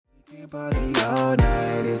party all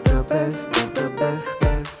night. It's the best of the best,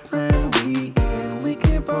 best friend weekend. We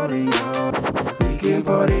can party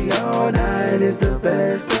all night. It's the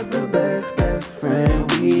best of the best, best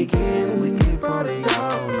friend weekend. We can party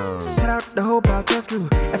all night. Shout out the whole podcast crew.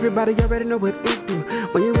 Everybody already know what it do.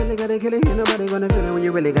 When you really gotta kill it, ain't nobody gonna feel it. When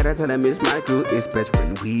you really gotta tell them it's my crew. It's best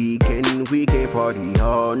friend weekend. We can party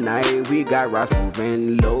all night. We got Ross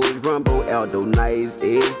moving, Lowe's, Rumble, Aldo, Nice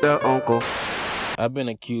is the uncle. I've been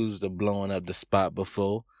accused of blowing up the spot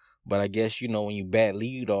before, but I guess, when you bat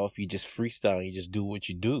lead off, you just freestyle, you just do what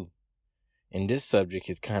you do. And this subject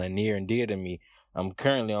is kind of near and dear to me. I'm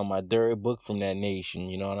currently on my third book from that nation,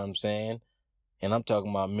 you know what I'm saying? And I'm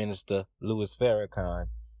talking about Minister Louis Farrakhan.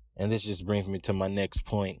 And this just brings me to my next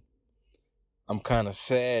point. I'm kind of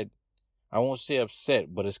sad. I won't say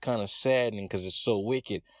upset, but it's kind of saddening because it's so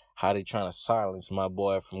wicked how they trying to silence my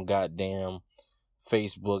boy from goddamn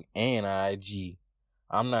Facebook and IG.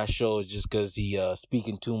 I'm not sure it's just because he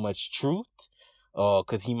speaking too much truth, or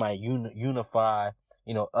because he might unify,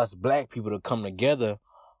 us black people to come together,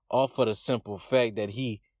 all for the simple fact that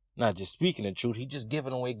he not just speaking the truth, he just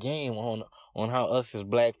giving away game on how us as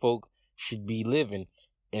black folk should be living.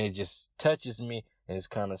 And it just touches me, and it's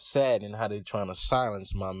kind of sad in how they trying to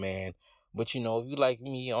silence my man. But, if you like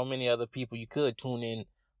me or many other people, you could tune in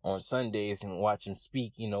on Sundays and watch him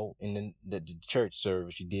speak, in the church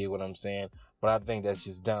service. You dig what I'm saying? But I think that's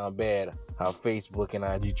just down bad how Facebook and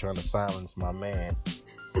IG trying to silence my man.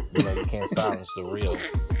 You can't silence the real.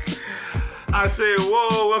 I say,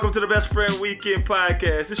 whoa, welcome to the Best Friend Weekend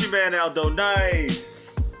Podcast. It's your man Aldo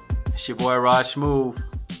Nice. It's your boy Rod Smooth.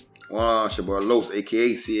 Well, it's your boy Los,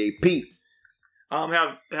 a.k.a. CAP.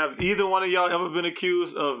 Have either one of y'all ever been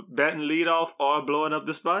accused of batting leadoff or blowing up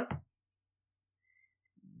the spot?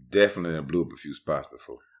 Definitely blew up a few spots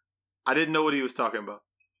before. I didn't know what he was talking about.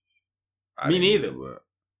 Me neither.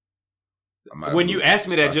 When you asked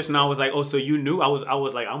me that just now, I was like, "Oh, so you knew?" I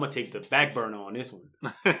was like, "I'm gonna take the back burner on this one."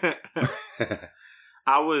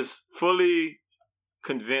 I was fully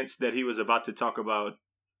convinced that he was about to talk about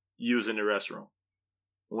using the restroom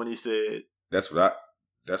when he said he's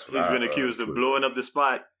been accused of blowing up the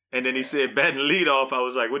spot, and then he said batting lead off. I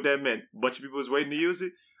was like, what that meant? A bunch of people was waiting to use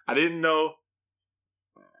it. I didn't know.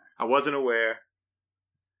 I wasn't aware.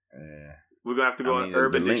 We're gonna have to go on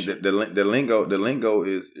Urban Dictionary. The lingo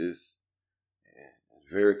is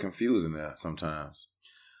very confusing now sometimes.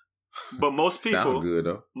 But most people sound good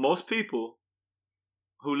though. Most people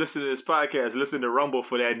who listen to this podcast listen to Rumble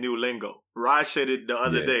for that new lingo. Raj said it the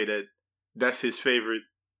other day that's his favorite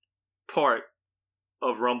part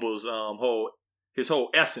of Rumble's whole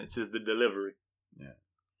essence is the delivery.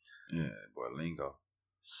 Yeah, boy, lingo.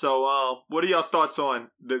 So, what are y'all thoughts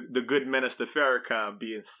on the good Minister Farrakhan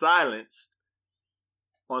being silenced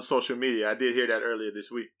on social media? I did hear that earlier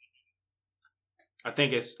this week. I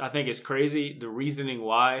think it's crazy. The reasoning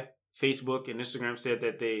why Facebook and Instagram said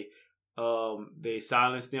that they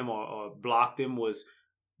silenced him or blocked him was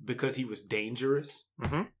because he was dangerous.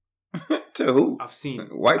 Mm-hmm. To who? I've seen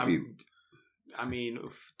white people. I mean,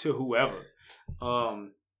 to whoever.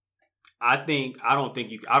 I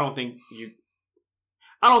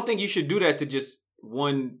don't think you should do that to just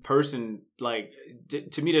one person. Like,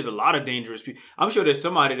 to me, there's a lot of dangerous people. I'm sure there's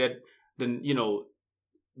somebody that then,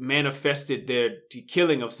 manifested their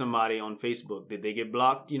killing of somebody on Facebook. Did they get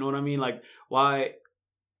blocked? You know what I mean? Like, why?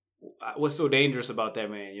 What's so dangerous about that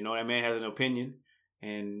man? That man has an opinion,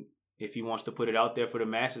 and if he wants to put it out there for the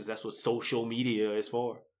masses, that's what social media is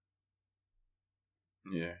for.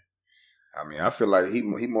 Yeah. I mean, I feel like he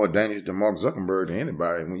more dangerous than Mark Zuckerberg than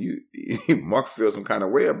anybody. When Mark feels some kind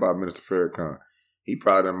of way about Minister Farrakhan, he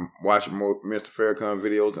probably done watched more Minister Farrakhan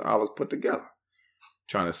videos than all of us put together,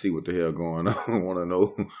 trying to see what the hell going on. Want to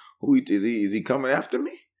know who is he coming after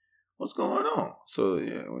me? What's going on? So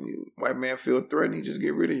yeah, when you white man feel threatened, you just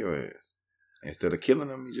get rid of your ass instead of killing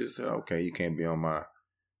him. You just say, okay, you can't be on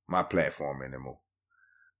my platform anymore.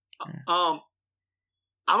 Yeah.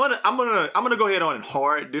 I'm gonna go ahead on and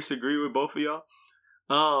hard disagree with both of y'all.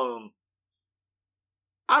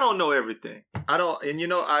 I don't know everything. I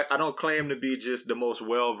don't claim to be just the most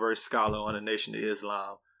well-versed scholar on the Nation of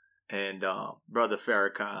Islam and Brother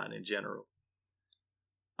Farrakhan in general.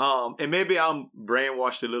 And maybe I'm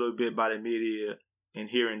brainwashed a little bit by the media and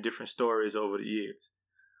hearing different stories over the years.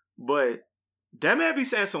 But that man be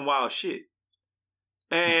saying some wild shit.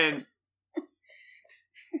 And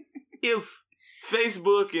if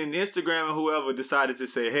Facebook and Instagram and whoever decided to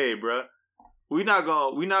say, "Hey, bro, we're not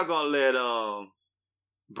gonna let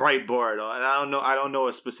Breitbart and I don't know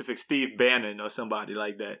a specific Steve Bannon or somebody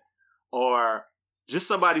like that, or just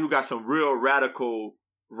somebody who got some real radical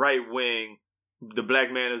right wing the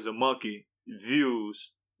black man is a monkey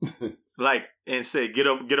views, like, and say get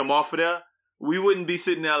him off of there, we wouldn't be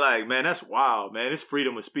sitting there like, man, that's wild, man. It's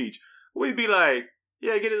freedom of speech. We'd be like,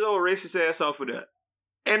 yeah, get his old racist ass off of that.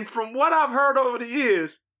 And from what I've heard over the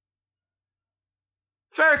years,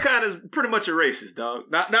 Farrakhan is pretty much a racist, dog.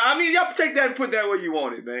 Now, I mean, y'all take that and put that where you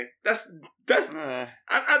want it, man. That's.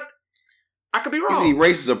 I could be wrong. Is he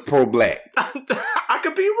racist or pro-black? I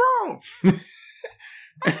could be wrong.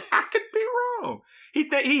 I could be wrong.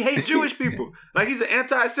 He hates Jewish people. Like, he's an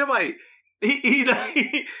anti-Semite.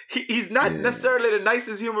 He's not necessarily the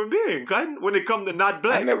nicest human being, when it comes to not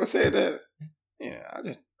black. I never said that. Yeah,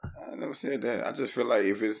 I never said that. I just feel like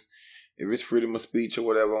if it's freedom of speech or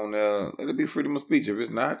whatever on there, let it be freedom of speech. If it's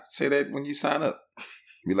not, say that when you sign up.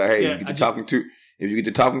 Be like, hey, if you get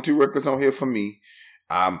to talking too reckless on here for me,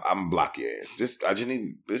 I'm block your ass. I just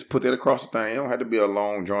need put that across the thing. It don't have to be a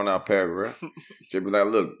long drawn out paragraph. Just be like,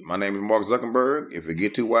 look, my name is Mark Zuckerberg. If it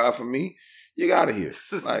get too wild for me, you got out of here.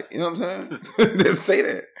 Like, you know what I'm saying? Just say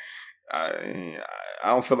that. I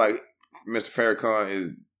don't feel like Mr.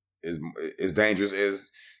 Farrakhan is dangerous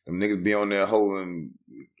as them niggas be on there holding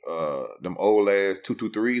them old ass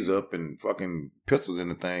 223s up and fucking pistols in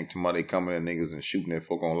the thing. Tomorrow they coming at niggas and shooting at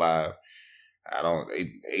folk on live.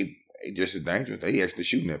 They just as dangerous. They actually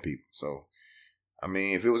shooting at people. So, I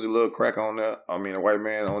mean, if it was a little crack on there, I mean, a white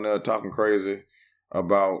man on there talking crazy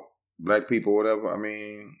about black people or whatever, I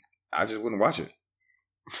mean, I just wouldn't watch it.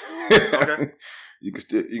 Okay. You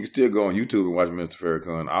can still go on YouTube and watch Mr.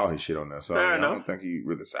 Farrakhan, all his shit on there. So I don't think he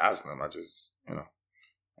really sizing them. I just, you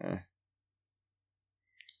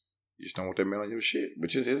just don't want that man on your shit.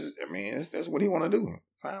 But that's what he want to do.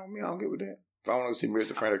 Fine with me, I don't give a damn. If I want to see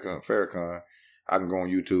Mr. Farrakhan, I can go on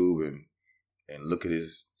YouTube and look at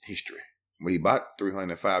his history. Well, he about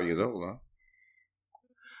 305 years old,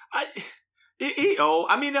 huh? He old.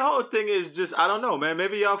 I mean, the whole thing is just, I don't know, man.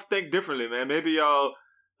 Maybe y'all think differently, man. Maybe y'all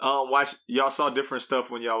saw different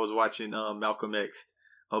stuff when y'all was watching Malcolm X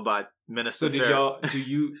about Minister. So did y'all?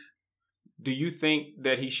 Do you think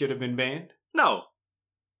that he should have been banned? No,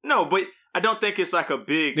 but I don't think it's like a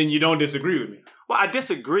big. Then you don't disagree with me. Well, I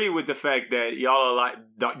disagree with the fact that y'all are like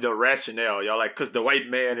the rationale. Y'all like, because the white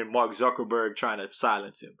man and Mark Zuckerberg trying to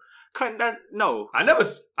silence him. No, I never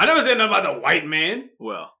said nothing about the white man.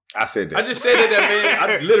 Well, I said that. I just said that man.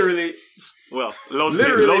 I literally. Well, Los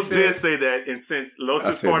did say that, and since Los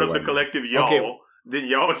is part of the collective y'all, then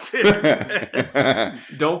y'all said.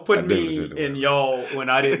 Don't put me in y'all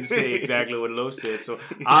when I didn't say exactly what Los said. So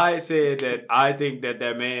I said that I think that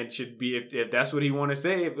man should be, if that's what he want to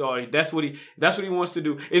say, or that's what he wants to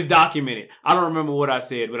do. It's documented. I don't remember what I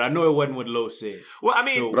said, but I know it wasn't what Los said. Well, I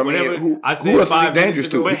mean, so who else is he dangerous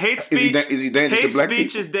to? But hate speech is he dangerous to black people? Hate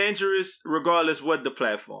speech is dangerous regardless what the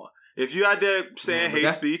platform. If you out there saying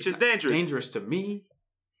hate speech, it's dangerous. Dangerous to me.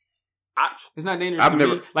 It's not dangerous to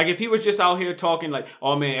me. Like, if he was just out here talking like,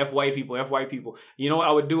 oh man, F white people. You know what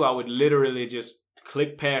I would do? I would literally just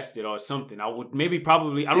click past it or something. I would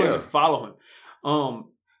probably, I don't even follow him.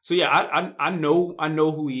 So yeah, I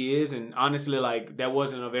know who he is, and honestly, like, that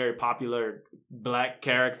wasn't a very popular black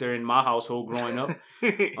character in my household growing up.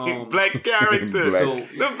 Black characters.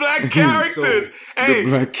 The black characters.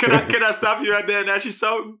 Can I stop you right there and ask you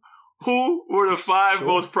something? Who were the 5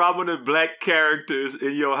 most prominent black characters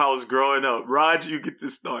in your house growing up? Raj, you get to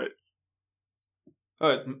start.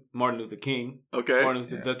 Martin Luther King. Okay. Martin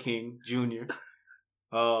Luther the King Jr.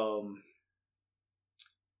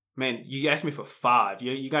 Man, you asked me for 5.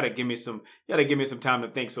 You gotta give me some time to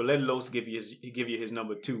think. So let Los give you his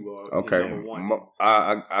number 2 or okay. His number 1.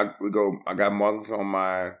 I got Martin on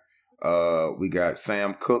my. We got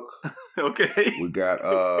Sam Cooke. Okay. We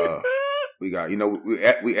got we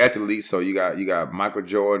athletes. So you got Michael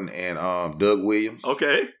Jordan and Doug Williams.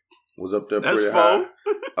 Okay. Was up there That's pretty high.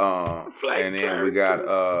 And then we got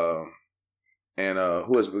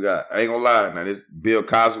who else we got? I ain't gonna lie. Now this Bill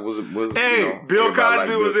Cosby was. Bill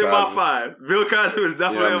Cosby was in my 5. Bill Cosby was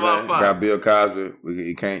definitely in my 5. Got Bill Cosby.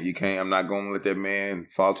 You can't. I'm not gonna let that man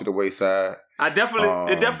fall to the wayside. It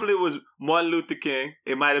definitely was Martin Luther King.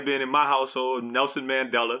 It might have been in my household. Nelson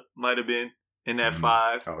Mandela might have been in that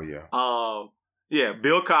 5. Oh yeah. Yeah.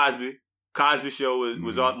 Bill Cosby. Cosby Show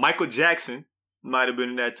was on. Michael Jackson might have been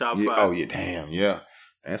in that top 5. Oh yeah. Damn. Yeah.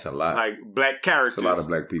 That's a lot. Like black characters. That's a lot of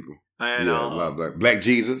black people. And, a lot of Black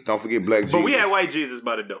Jesus. Don't forget Black Jesus. But we had white Jesus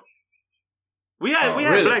by the door. We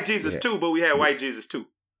had Black Jesus too, but we had white Jesus too.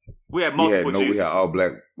 We had multiple Jesus. We had all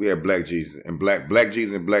black. We had Black Jesus and Black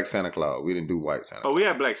Jesus and Black Santa Claus. We didn't do white Santa Claus. Oh, we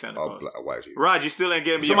had Black Santa Claus. White Jesus. Rod, you still ain't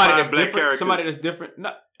giving me somebody your 5 that's black different. characters. Somebody that's different.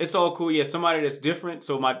 No, it's all cool. Yeah, somebody that's different.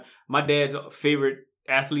 So my dad's favorite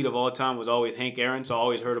athlete of all time was always Hank Aaron, so I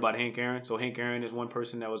always heard about Hank Aaron. So Hank Aaron is one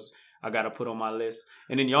person that I got to put on my list.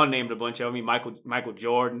 And then y'all named a bunch of them. Michael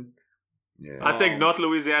Jordan. Yeah. I think North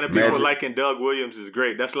Louisiana people Magic. liking Doug Williams is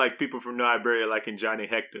great. That's like people from New Iberia liking Johnny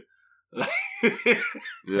Hector.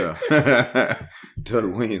 Yeah. Doug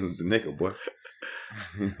Williams was the nigga, boy.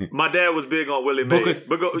 My dad was big on Willie Mays.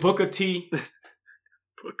 Booker T.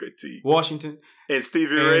 Booker T. Washington. And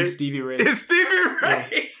Stevie Ray. And Stevie Ray. And Stevie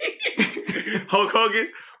Ray. Hulk Hogan,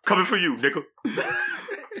 coming for you, nigga.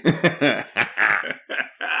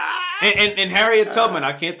 And Harriet Tubman.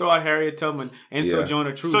 I can't throw out Harriet Tubman and Yeah.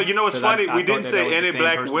 Sojourner Truth. So you know what's funny? I We thought didn't that say was the any same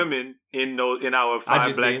black person. women in our I 5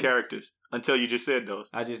 just black did. characters until you just said those.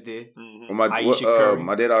 I just did. Mhm. Well, Aisha Curry.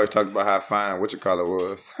 my dad always talked about how fine whatchamacallit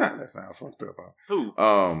was. That sounds fucked up. Huh? Who?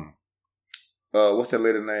 What's that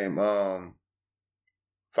lady name?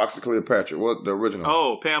 Fox and Cleopatra. What the original?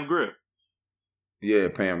 Oh, Pam Grier. Yeah,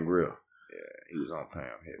 Pam Grier. Yeah, he was on Pam.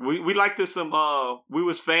 Yeah. We liked this some. We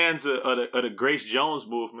was fans of the Grace Jones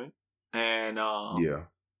movement, and Yeah.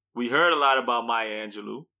 we heard a lot about Maya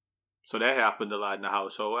Angelou, so that happened a lot in the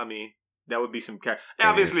household. I mean, that would be some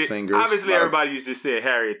obviously. singers, Obviously, lot of- everybody used to say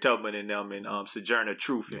Harriet Tubman and them, and Sojourner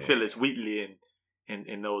Truth and Yeah. Phyllis Wheatley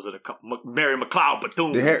and those are the Mary McLeod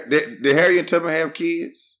Bethune. Did Harriet Tubman have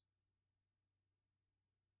kids?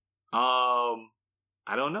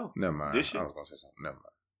 I don't know. Never mind. Did she? I was gonna say something. Never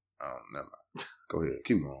mind. Never mind. Go ahead.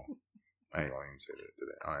 Keep going. I ain't gonna even say that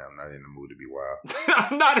today. I am not in the mood to be wild.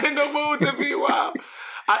 I'm not in the mood to be wild.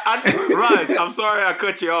 Raj, I'm sorry I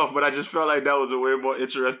cut you off, but I just felt like that was a way more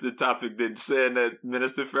interesting topic than saying that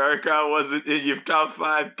Minister Farrakhan wasn't in your top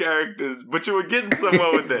 5 characters, but you were getting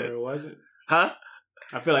somewhere with that. It wasn't. Huh?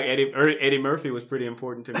 I feel like Eddie Murphy was pretty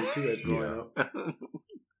important to me too as growing up.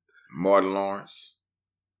 Martin Lawrence.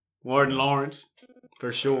 Warden Lawrence,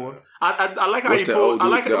 for sure. I like how What's you the pulled. old I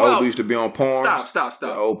dude? like The old dude used to be on porn. Stop.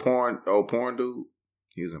 The old porn dude.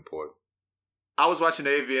 He was important. I was watching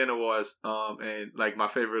the AVN Awards, and like my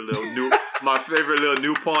favorite little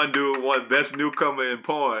new porn dude won Best Newcomer in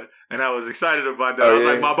Porn, and I was excited about that. I was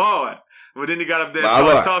like, my boy. But then he got up there and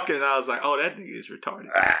started talking, and I was like, oh, that nigga is retarded.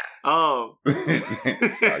 That's all you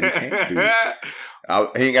can't do.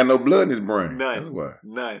 He ain't got no blood in his brain. None. That's why.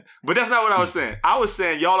 None. But that's not what I was saying. I was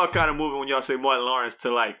saying y'all are kind of moving when y'all say Martin Lawrence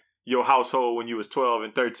to like your household when you was 12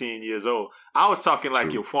 and 13 years old. I was talking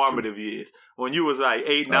like your formative years. When you was like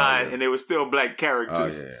 8, 9, and there were still black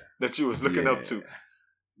characters that you was looking up to.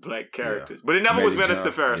 Black characters. But it never was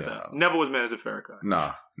Minister Farrakhan. Never was Minister Farrakhan.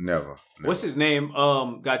 Nah, never. What's his name?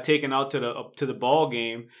 Got taken out to the ball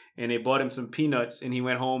game, and they bought him some peanuts, and he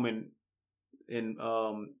went home and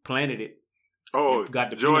planted it. Oh, got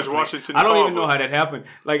the George peanut Washington. plant. I don't even know how that happened.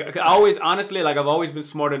 Like I always, honestly, like I've always been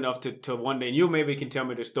smart enough to one day. And you maybe can tell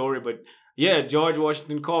me the story, but yeah, George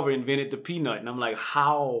Washington Carver invented the peanut, and I'm like,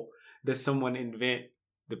 how does someone invent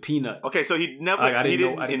the peanut? Okay, so he never. Like, he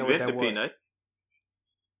didn't know invent what the that was. peanut.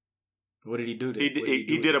 What did he do?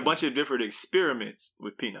 He did a bunch of different experiments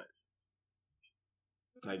with peanuts,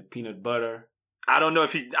 like peanut butter. I don't know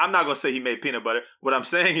if I'm not gonna say he made peanut butter. What I'm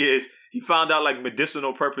saying is he found out like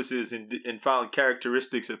medicinal purposes and found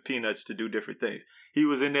characteristics of peanuts to do different things. He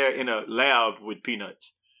was in there in a lab with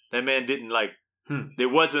peanuts. That man didn't like.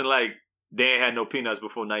 It wasn't like they ain't had no peanuts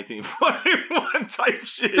before 1941 type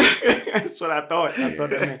shit. That's what I thought. I thought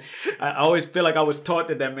that man. I always feel like I was taught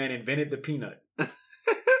that man invented the peanut.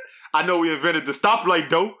 I know we invented the stoplight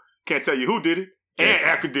though. Can't tell you who did it. And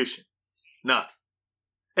air conditioning. Nah.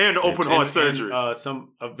 And the open heart surgery. And,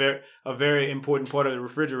 a very important part of the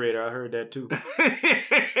refrigerator. I heard that too.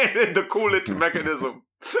 The coolant mechanism.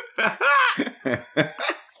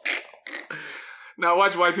 Now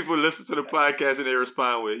watch white people listen to the podcast and they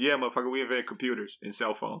respond with, "Yeah, motherfucker, we invented computers and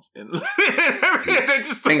cell phones and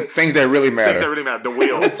just things that really matter. Things that really matter. The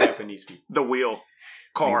wheel, Japanese people. The wheel,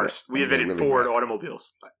 cars. We invented really Ford matter.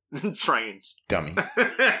 automobiles, trains. Dummies. You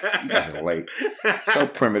guys are late. So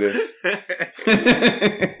primitive.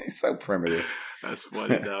 So primitive. That's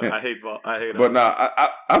funny, dog. I hate it. But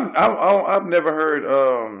I've never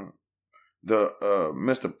heard the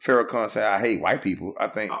Mr. Farrakhan say I hate white people.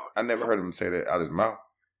 I never heard him say that out of his mouth.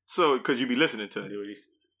 So, because you be listening to it.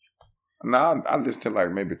 No, I listened to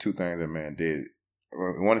like maybe 2 things that man did.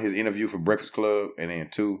 One, his interview for Breakfast Club, and then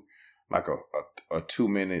 2, like a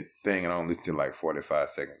 2-minute thing, and I only listened to like 45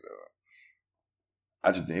 seconds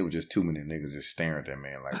of it. It was just too many niggas just staring at that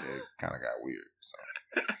man like that. It kind of got weird. So.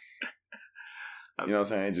 You know what I'm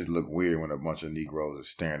saying? It just looked weird when a bunch of Negroes are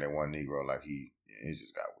staring at one Negro like it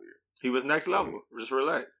just got weird. He was next level. Just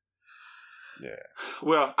relax. Yeah.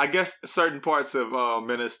 Well, I guess certain parts of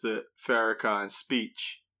Minister Farrakhan's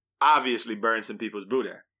speech obviously burned some people's boot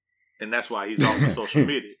out. and that's why he's off of social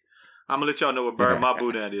media. I'm gonna let y'all know what burned my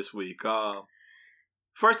boudin this week.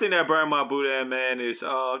 First thing that burned my boudin, man, is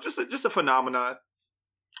just a phenomenon.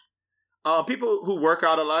 People who work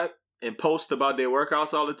out a lot and post about their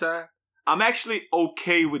workouts all the time. I'm actually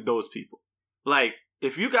okay with those people. Like,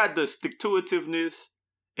 if you got the stick-to-itiveness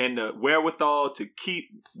and the wherewithal to keep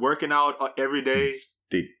working out every day,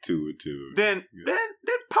 stick to it too. Then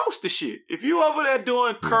post the shit. If you over there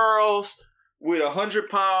doing curls with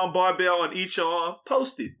 100-pound barbell on each arm,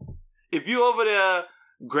 post it. If you over there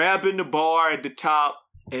grabbing the bar at the top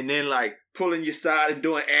and then like pulling your side and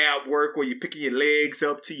doing ab work where you're picking your legs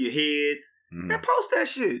up to your head, man, post that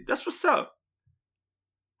shit. That's what's up.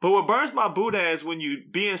 But what burns my boudin is when you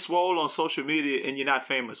being swole on social media and you're not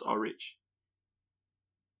famous or rich.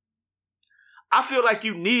 I feel like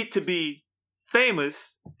you need to be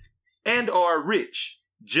famous and or rich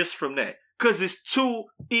just from that. Because it's too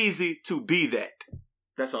easy to be that.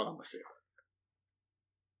 That's all I'm going to say.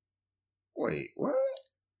 Wait, what?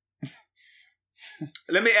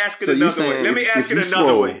 Let me ask it another way. Let me ask it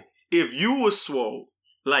another way. If you were swole,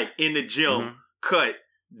 like in the gym, cut,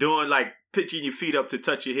 doing like picking your feet up to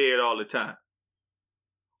touch your head all the time,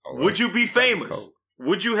 would you be famous?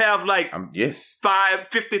 Would you have like yes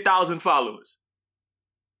 50,000 followers?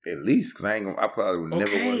 At least, because I probably would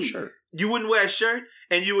never wear a shirt. You wouldn't wear a shirt,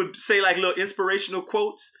 and you would say like little inspirational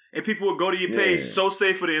quotes, and people would go to your page so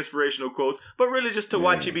safe for the inspirational quotes, but really just to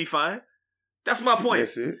watch you be fine. That's my point.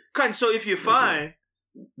 That's it. Cutting. So if you're fine,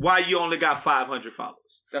 why you only got 500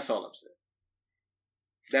 followers? That's all I'm saying.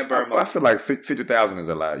 That burned my. I feel like 50,000 is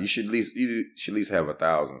a lot. You should at least have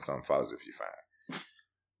 1,000 something followers if you're fine.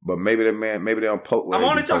 But maybe they don't post. I'm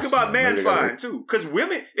only talking about man fine too, because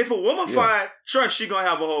women. If a woman fine, sure she gonna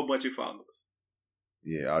have a whole bunch of followers.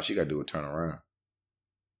 Yeah, all she gotta do is turn around.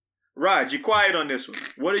 Raj, you're quiet on this one.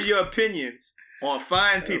 What are your opinions on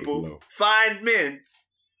fine people, fine men,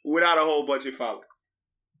 without a whole bunch of followers?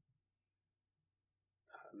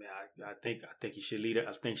 I think you should lead it.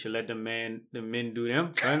 I think you should let the men do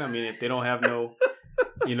them. Right? I mean, if they don't have no,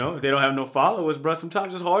 if they don't have no followers, bro,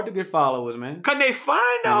 sometimes it's hard to get followers, man. Couldn't they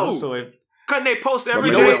find though? So if couldn't they post every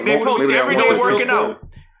day? They post every day working out.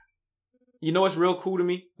 You know what's real cool to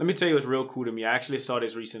me? Let me tell you what's real cool to me. I actually saw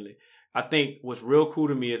this recently. I think what's real cool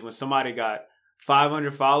to me is when somebody got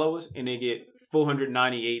 500 followers and they get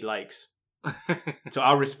 498 likes. So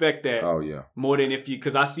I respect that. Oh yeah. More than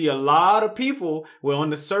because I see a lot of people where on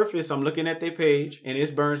the surface I'm looking at their page and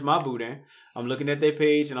it burns my boudin. I'm looking at their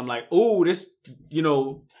page and I'm like, oh, this,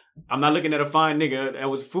 I'm not looking at a fine nigga. That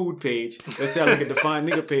was a food page. Let's say I look at the fine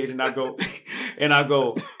nigga page and I go,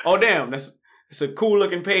 oh damn, it's a cool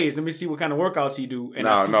looking page. Let me see what kind of workouts he do. And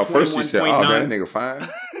first you said, oh, that nigga fine.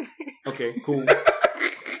 Okay, cool.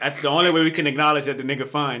 That's the only way we can acknowledge that the nigga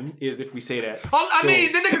fine is if we say that. Oh, I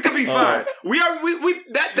mean, the nigga could be fine.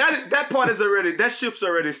 That part is already, that ship's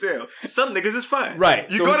already sailed. Some niggas is fine.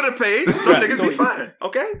 Right. You go to the page, some niggas be fine.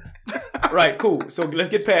 Okay? Right, cool. So let's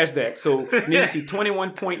get past that. So you need to see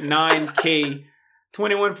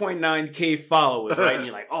 21.9K followers, right? And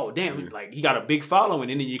you're like, oh, damn, like he got a big following.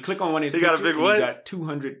 And then you click on one of his pictures and he got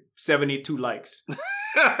 272 likes.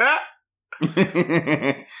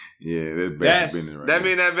 Yeah, that's bad business right that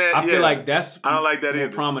mean that bad. I feel like that's I don't like that more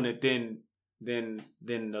either. Prominent than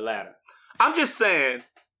the latter. I'm just saying,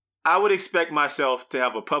 I would expect myself to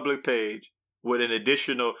have a public page with an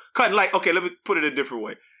additional like. Okay, let me put it a different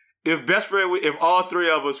way. If all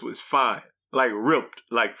three of us was fine, like ripped,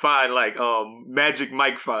 like fine, like Magic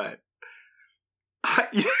Mike fine.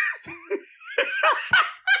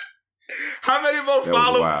 How many more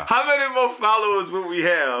followers? How many more followers would we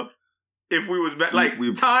have? If we was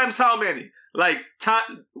times how many? Like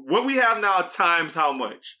what we have now times how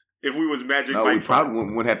much? If we was Magic Mike, we probably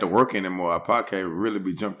wouldn't have to work anymore. Our podcast would really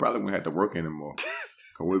be jump. Probably wouldn't have to work anymore.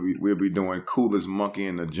 Cause we'll be doing coolest monkey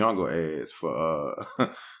in the jungle ads for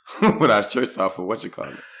with our shirts off for what you call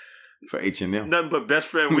it for H&M. Nothing but best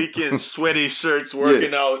friend weekend sweaty shirts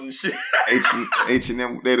working out and shit.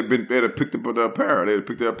 H&M they'd have picked up the apparel. They'd have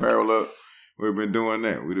picked the apparel up. We've been doing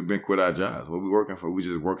that. We'd have been quit our jobs. What we working for? We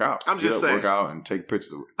just work out. I'm just saying. Work out and take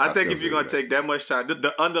pictures of it. I think if you're going to take that much time,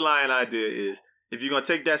 the underlying idea is if you're going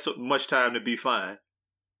to take that so much time to be fine,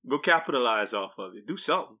 go capitalize off of it. Do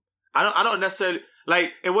something. I don't necessarily,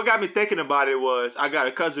 and what got me thinking about it was I got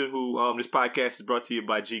a cousin who, this podcast is brought to you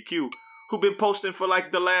by GQ, who been posting for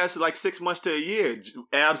the last 6 months to a year,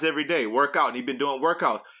 abs every day, workout, and he been doing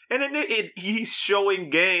workouts. And then he's showing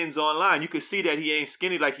gains online. You can see that he ain't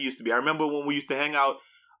skinny like he used to be. I remember when we used to hang out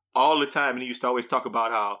all the time, and he used to always talk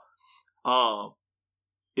about how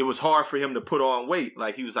it was hard for him to put on weight.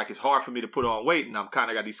 Like, he was like, it's hard for me to put on weight, and I'm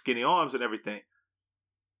kind of got these skinny arms and everything.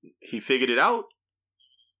 he figured it out.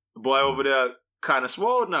 The boy over there kind of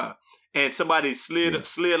swole now. And somebody slid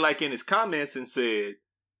like in his comments and said,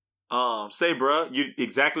 say, bro, you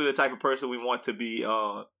exactly the type of person we want to be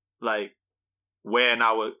like wearing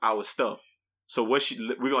our stuff. So we're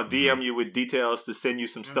gonna DM you with details to send you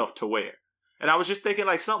some stuff to wear. And I was just thinking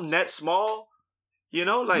like something that small, you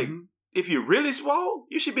know, like if you're really small,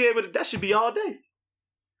 you should be able to. That should be all day.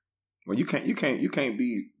 Well, you can't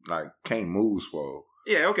be like can't move swole.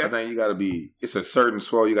 Yeah, okay. I think you got to be. It's a certain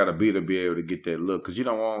swole you got to be able to get that look because you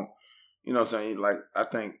don't want. You know what I'm saying? Like I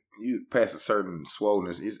think you pass a certain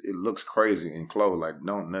swollenness, it looks crazy in clothes. Like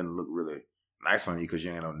don't nothing look really nice on you because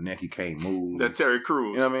you ain't on neck. You can't move. That Terry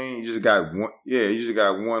Crews. You know what I mean? You just got one. Yeah, you just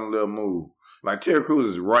got one little move. Like Terry Crews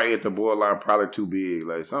is right at the borderline, probably too big.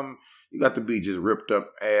 Like you got to be just ripped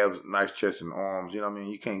up abs, nice chest and arms. You know what I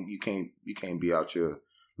mean? You can't be out here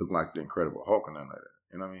looking like the Incredible Hulk or nothing like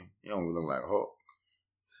that. You know what I mean? You don't look like a Hulk.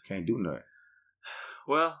 You can't do nothing.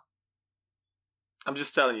 Well, I'm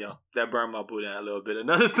just telling y'all that burned my boot out a little bit.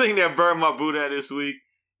 Another thing that burned my boot out this week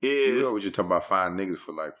is you know what you're talking about 5 niggas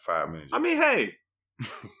for like 5 minutes. I mean, hey,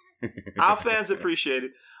 our fans appreciate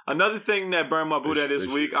it. Another thing that burned my boot out this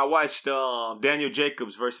week, I watched Daniel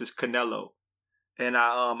Jacobs versus Canelo. And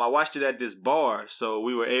I watched it at this bar, so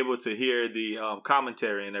we were able to hear the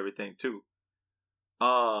commentary and everything too.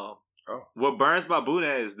 What burns my boot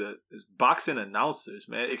out is boxing announcers,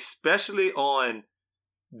 man, especially on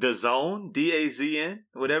DAZN, DAZN,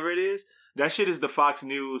 whatever it is. That shit is the Fox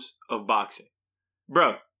News of boxing,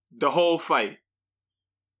 bro. The whole fight.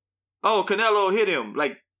 Oh, Canelo hit him.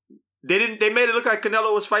 Like they made it look like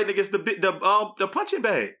Canelo was fighting against the punching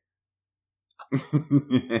bag.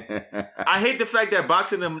 I hate the fact that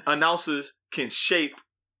boxing announcers can shape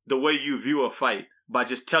the way you view a fight by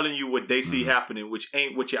just telling you what they see happening, which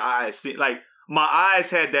ain't what your eyes see. Like my eyes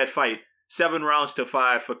had that fight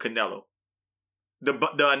 7-5 for Canelo.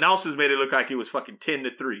 The announcers made it look like it was fucking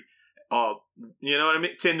 10-3. You know what I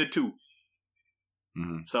mean? 10-2.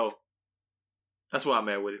 So that's why I'm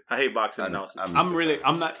at with it. I hate boxing announcers.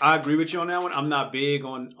 I agree with you on that one. I'm not big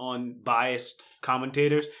on biased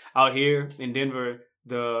commentators. Out here in Denver,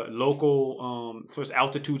 the local, so it's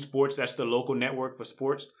Altitude Sports. That's the local network for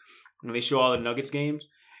sports. And they show all the Nuggets games.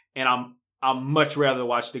 And I'm much rather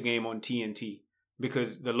watch the game on TNT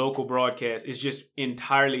because the local broadcast is just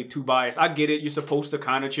entirely too biased. I get it. You're supposed to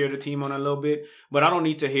kind of cheer the team on a little bit, but I don't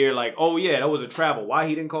need to hear like, oh yeah, that was a travel. Why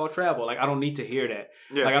he didn't call travel? Like I don't need to hear that.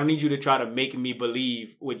 Yeah. Like I don't need you to try to make me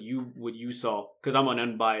believe what you saw because I'm an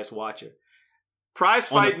unbiased watcher. Prize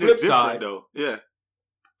fighting is different side, though. Yeah.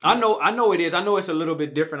 I know it is. I know it's a little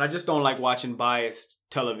bit different. I just don't like watching biased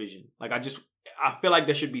television. Like I feel like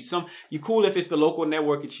there should be you're cool if it's the local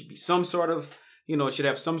network. It should be some sort of, it should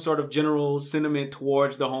have some sort of general sentiment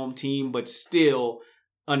towards the home team, but still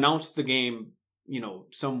announce the game,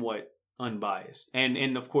 somewhat unbiased.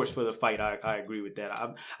 And of course for the fight, I agree with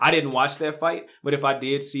that. I didn't watch that fight, but if I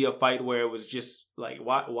did see a fight where it was just like,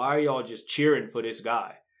 why are y'all just cheering for this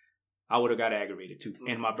guy? I would have got aggravated too.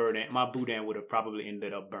 And my boudin would have probably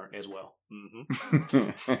ended up burnt as well.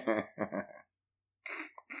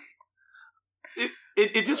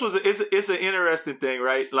 It just was it's an interesting thing,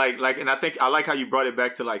 right? Like, and I think I like how you brought it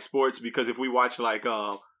back to like sports because if we watch like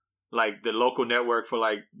the local network for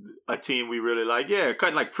like a team we really like, yeah,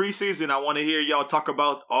 cutting like preseason, I want to hear y'all talk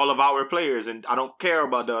about all of our players, and I don't care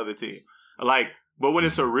about the other team. Like, but when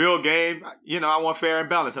it's a real game, I want fair and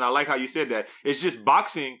balanced, and I like how you said that. It's just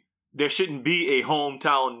boxing. There shouldn't be a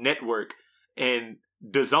hometown network, and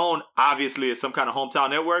DAZN obviously is some kind of hometown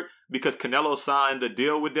network because Canelo signed a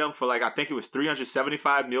deal with them for like I think it was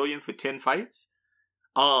 $375 million for 10 fights.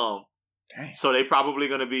 So they probably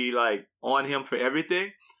gonna be like on him for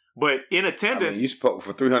everything. But in attendance, you spoke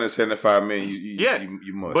for $375 million.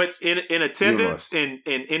 You must. But in attendance and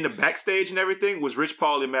in the backstage and everything was Rich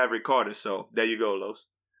Paul and Maverick Carter. So there you go, Los.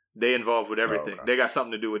 They involved with everything. Okay. They got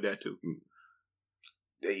something to do with that too.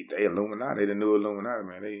 They Illuminati. They the new Illuminati,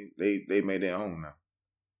 man. They made their own now.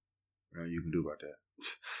 Nothing you can do about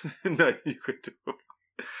that. Nothing you can do.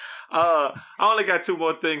 I only got 2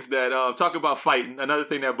 more things that talk about fighting. Another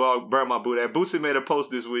thing that burned my boot at. Bootsy made a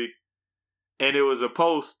post this week, and it was a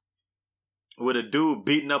post with a dude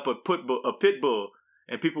beating up a pit bull,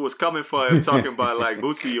 and people was coming for him talking about like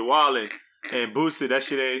Bootsy, you wildin', and Bootsy, that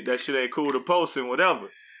shit ain't cool to post and whatever.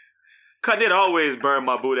 Cutting it always burned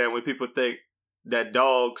my boot at when people think that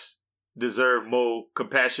dogs deserve more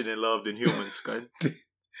compassion and love than humans.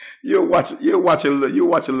 You'll watch a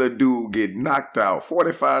little dude get knocked out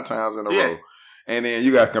 45 times in a row, And then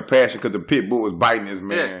you got compassion because the pit bull was biting his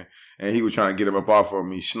man, and he was trying to get him up off of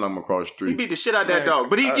him. He slung him across the street. He beat the shit out of that dog,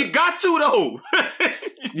 but you got to though.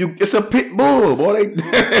 It's a pit bull, boy.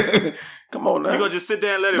 Come on now. You gonna just sit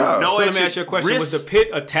there and let him? No, so let me ask you a question: was the pit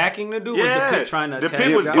attacking the dude? Yeah. Was the pit trying to attack? The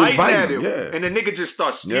pit was biting at him, yeah. and the nigga just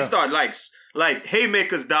starts. He started like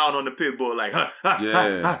haymakers down on the pit bull, like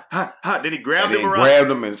Then he grabbed him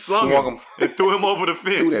around, and swung him and threw him over the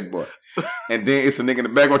fence. Threw that boy. And then it's a nigga in the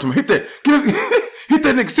background to him. Hit that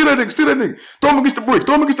nigga, steal that nigga. Throw him against the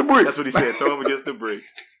bricks. That's what he said. Throw him against the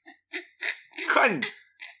bricks.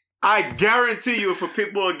 I guarantee you, if a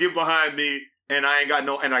pit bull get behind me and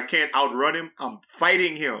I can't outrun him, I'm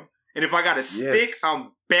fighting him. And if I got a stick,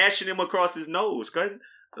 I'm bashing him across his nose.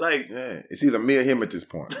 It's either me or him at this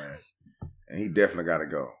point, man. And he definitely got to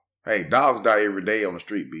go. Hey, dogs die every day on the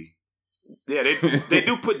street, B. Yeah, they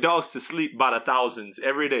do put dogs to sleep by the thousands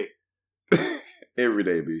every day. Every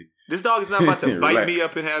day, B. This dog is not about to bite me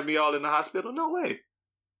up and have me all in the hospital. No way.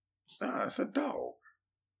 Nah, it's a dog.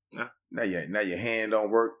 Nah. Now your hand don't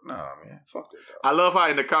work. Nah, man. Fuck that dog. I love how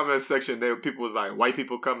in the comment section people was like, white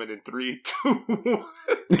people coming in 3, 2, 1.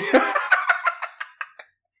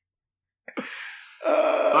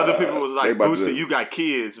 Other people was like, Boosie, you got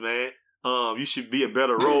kids, man. You should be a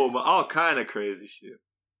better role model. All kind of crazy shit.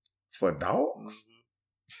 For dogs?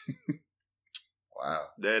 Mm-hmm. Wow.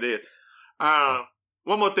 That is.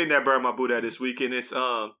 One more thing that burned my boot at this weekend is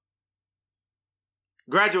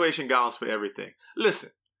graduation gowns for everything. Listen,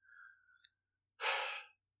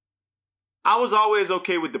 I was always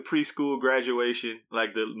okay with the preschool graduation,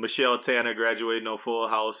 like the Michelle Tanner graduating on Full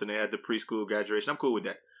House, and they had the preschool graduation. I'm cool with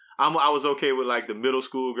that. I was okay with like the middle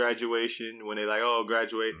school graduation when they like, oh,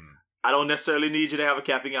 graduate. I don't necessarily need you to have a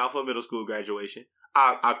cap and gown for a middle school graduation.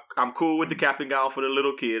 I'm cool with the cap and gown for the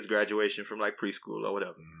little kids graduation from like preschool or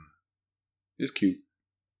whatever. It's cute.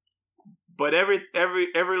 But every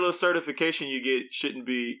little certification you get shouldn't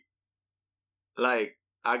be like,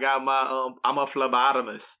 I got my I'm a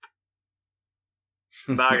phlebotomist.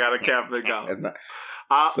 Now I got a cap and gown.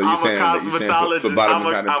 I'm a cosmetologist.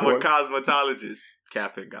 I'm a cosmetologist.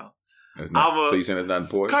 Cap and gown. So you saying it's not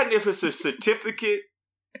important? Cutting, if it's a certificate,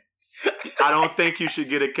 I don't think you should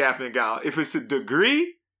get a cap and gown. If it's a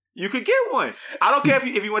degree, you could get one. I don't care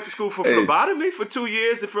if you went to school for phlebotomy for 2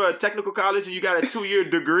 years, if for a technical college and you got a 2-year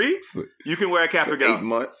degree, you can wear a cap and gown. 8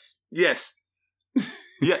 months? Yes.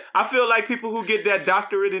 Yeah. I feel like people who get that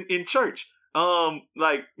doctorate in church,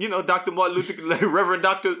 like, you know, Dr. Martin Luther, like Reverend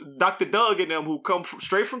Dr. Doug and them who come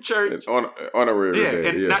straight from church. Honorary. Yeah,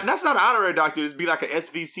 and that's not an honorary doctorate. It's be like an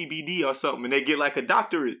SVCBD or something, and they get like a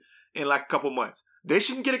doctorate in like a couple months. They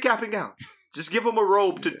shouldn't get a cap and gown. Just give them a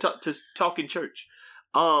robe to talk in church.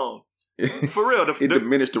 For real, it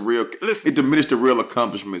diminished the real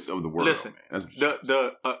accomplishments of the world. Listen, man.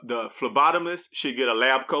 the phlebotomist should get a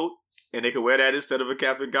lab coat, and they could wear that instead of a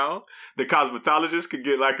cap and gown. The cosmetologist could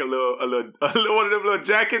get like a little one of them little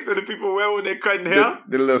jackets that the people wear when they're cutting hair.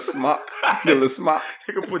 The little smock.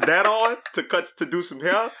 They could put that on to do some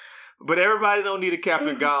hair. But everybody don't need a cap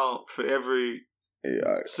and gown for every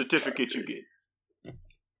certificate you get.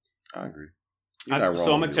 I agree.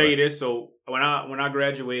 So I'm gonna tell you this. So when I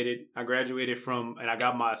graduated from, and I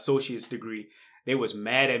got my associate's degree, they was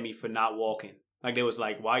mad at me for not walking. Like they was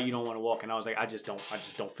like, "Why you don't want to walk?" And I was like, "I just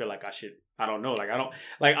don't feel like I should. I don't know. Like I don't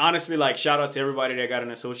like honestly. Like shout out to everybody that got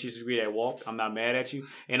an associate's degree that walked. I'm not mad at you.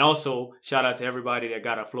 And also shout out to everybody that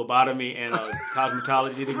got a phlebotomy and a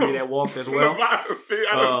cosmetology degree that walked as well.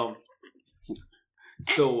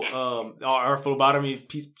 So our phlebotomy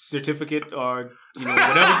certificate, or you know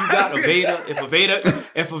whatever you got,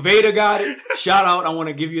 if Aveda got it, shout out. I want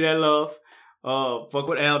to give you that love. Fuck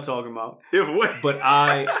what Al talking about. But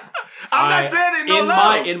I'm not saying it no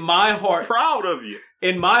love. In my heart, I'm proud of you.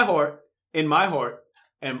 In my heart,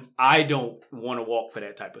 and I don't want to walk for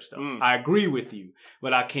that type of stuff. I agree with you,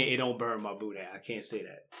 but I can't. It don't burn my boot out. I can't say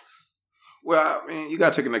that. Well, I mean, you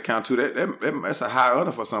got to take into account too that's a high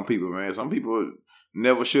honor for some people, man. Some people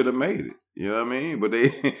never should have made it. You know what I mean? But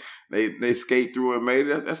they skate through and made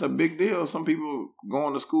it. That's a big deal. Some people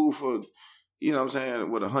going to school for, you know what I'm saying,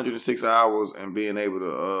 with 106 hours and being able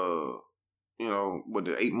to, you know, with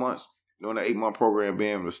the 8 months, doing the 8-month program,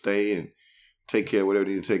 being able to stay and take care of whatever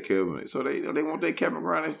they need to take care of. So they want their cap and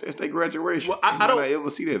ground as their graduation. Well, I don't ever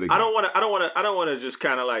see that again. I don't want to just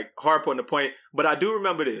kind of like harp on the point, but I do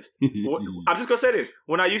remember this. I'm just gonna say this.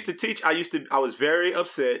 When I used to teach, I was very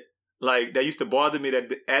upset. Like, that used to bother me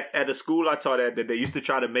that at the school I taught at, that they used to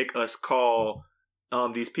try to make us call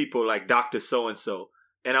these people like Dr. So-and-so.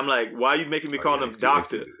 And I'm like, why are you making me call them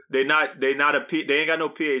doctor? They ain't got no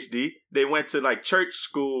PhD. They went to like church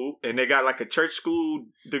school and they got like a church school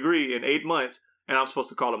degree in 8 months. and I'm supposed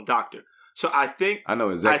to call him doctor. So I think I know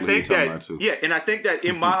exactly what you're talking about too. Yeah, and I think that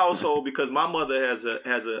in my household, because my mother has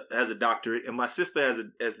a doctorate and my sister has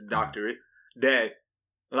a doctorate, that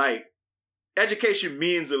like education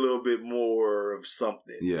means a little bit more of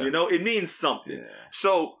something. Yeah. You know, it means something. Yeah.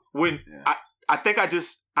 So when I think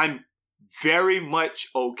I'm very much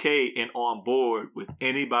okay and on board with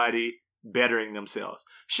anybody bettering themselves.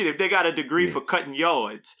 Shit, if they got a degree for cutting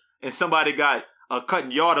yards and somebody got a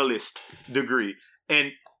cutting yardalist degree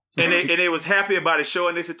and they was happy about it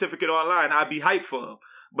showing their certificate online, I'd be hyped for them.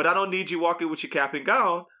 But I don't need you walking with your cap and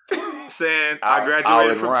gown saying I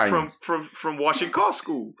graduated from Washington Car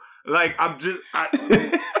School. Like I'm just can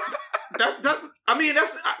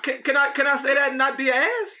I say that and not be an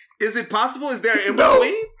ass? Is it possible? Is there an in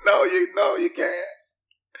between? No, you can't.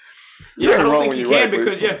 Yeah, I don't think you can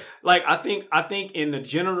because I think in the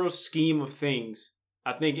general scheme of things,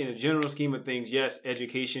 yes,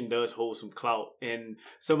 education does hold some clout, and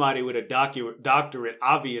somebody with a doctorate,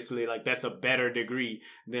 obviously, like that's a better degree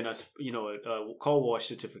than a car wash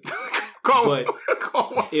certificate.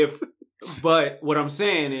 But what I'm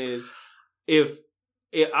saying is, you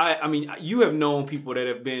have known people that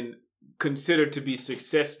have been considered to be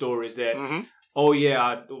success stories that. Mm-hmm. Oh yeah,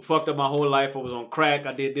 I fucked up my whole life. I was on crack.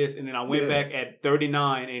 I did this, and then I went back at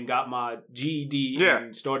 39 and got my GED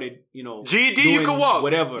and started, GED you can walk,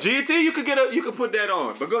 whatever. GED you could you could put that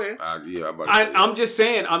on. But go ahead. I'm just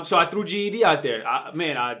saying. So I threw GED out there.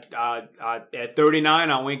 I at 39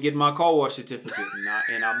 I went get my car wash certificate,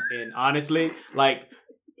 and honestly, like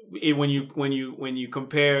when you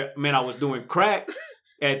compare, man, I was doing crack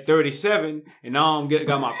at 37, and now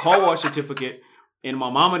got my car wash certificate. And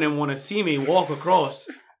my mama didn't want to see me walk across.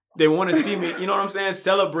 They want to see me, you know what I'm saying?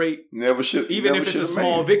 Celebrate. Even if it's a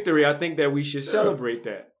small victory, I think that we should celebrate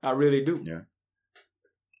that. I really do. Yeah.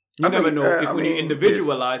 You never know when you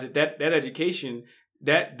individualize it, that education,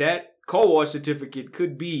 that car wash certificate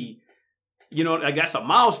could be, like that's a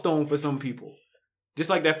milestone for some people.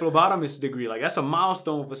 Just like that phlebotomist degree, like that's a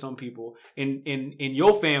milestone for some people. In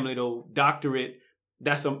your family though, doctorate,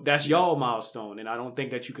 that's your milestone, and I don't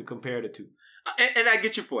think that you could compare the two. And I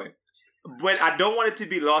get your point. But I don't want it to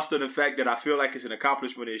be lost on the fact that I feel like it's an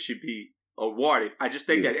accomplishment and it should be awarded. I just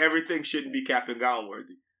think that everything shouldn't be cap and gown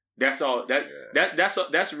worthy. That's all.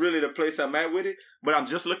 That's really the place I'm at with it. But I'm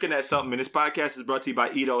just looking at something, and this podcast is brought to you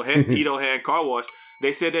by Edo Hand Car Wash.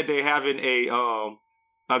 They said that they're having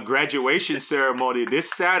a graduation ceremony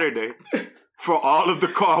this Saturday for all of the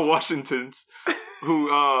Car Washingtons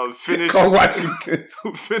who finished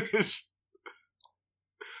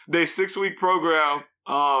their 6-week program,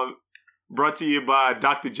 brought to you by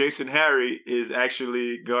Dr. Jason Harry, is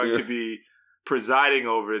actually going to be presiding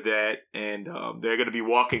over that, and they're going to be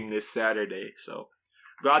walking this Saturday. So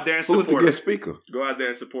go out there and support. Who's the guest speaker? Go out there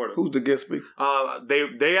and support them. Who's the guest speaker?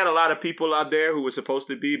 They had a lot of people out there who were supposed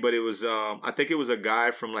to be, but it was I think it was a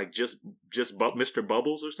guy from like just Mr.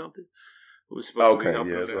 Bubbles or something who was supposed to be.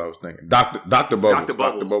 That's what I was thinking. Dr. Bubbles. Dr.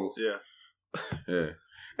 Bubbles. Yeah. Yeah.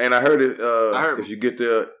 And I heard it. If you get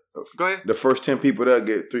there, go ahead. The first 10 people there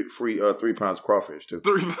get 3 pounds crawfish too.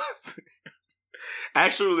 3 pounds.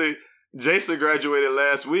 Actually, Jason graduated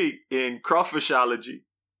last week in crawfishology,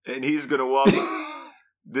 and he's gonna walk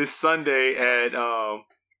this Sunday at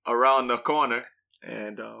around the corner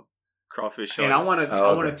and crawfish. And I want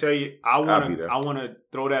to tell you, I want to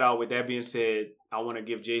throw that out. With that being said, I want to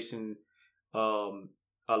give Jason a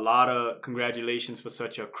lot of congratulations for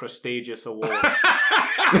such a crustaceous award.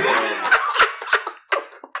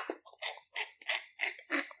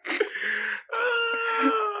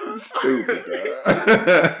 Stupid,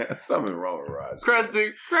 dog. Something wrong with Roger.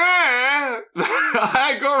 Krusty Krab.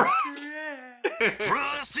 I go right.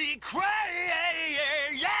 Krusty Krab.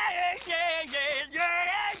 Yeah.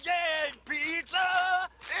 Pizza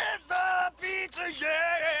is the pizza,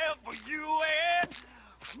 yeah, for you and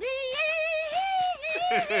me.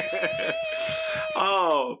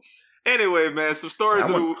 Oh, anyway, man, some stories.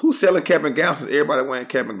 Who's selling cap and gowns? Since everybody wearing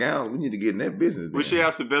cap and gowns, we need to get in that business. We should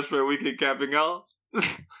have some Best Friend Weekend cap and gowns.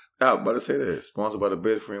 I was about to say that. Sponsored by the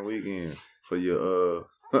Best Friend Weekend for your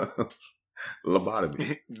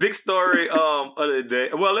lobotomy. Big story other day.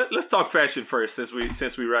 Well, let's talk fashion first since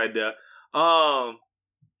we right there.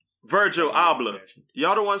 Virgil Abloh.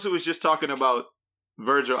 Y'all the ones who was just talking about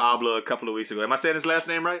Virgil Abloh a couple of weeks ago. Am I saying his last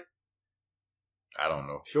name right? I don't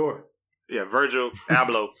know. Sure. Yeah, Virgil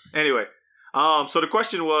Abloh. Anyway, so the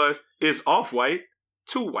question was, is Off-White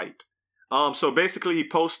too white? So basically he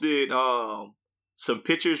posted some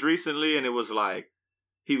pictures recently, and it was like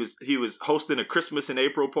he was hosting a Christmas in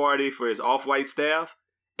April party for his Off-White staff,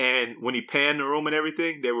 and when he panned the room and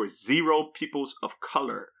everything, there were 0 peoples of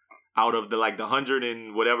color out of the 100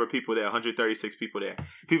 and whatever people there, 136 people there.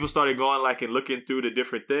 People started going and looking through the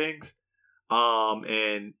different things.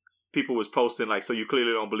 And people was posting so you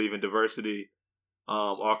clearly don't believe in diversity,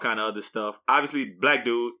 all kind of other stuff. Obviously, black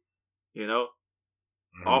dude,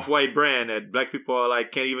 Off-White brand that black people are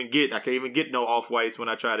can't even get. I can't even get no Off-Whites when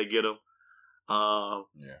I try to get them. And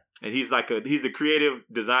he's he's the creative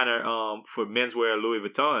designer for menswear Louis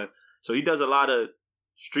Vuitton. So he does a lot of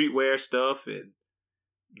streetwear stuff, and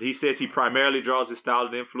he says he primarily draws his style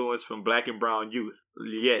and influence from black and brown youth.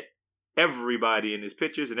 Yet everybody in his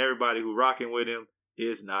pictures and everybody who rocking with him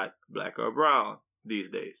is not black or brown these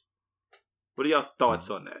days. What are y'all thoughts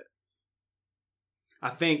on that? I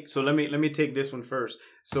think so. Let me take this one first.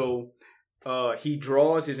 So he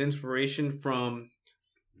draws his inspiration from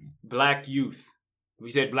black youth. We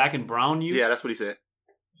said black and brown youth. Yeah, that's what he said.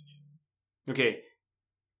 Okay.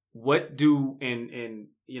 What do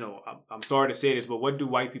I'm sorry to say this, but what do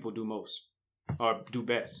white people do most or do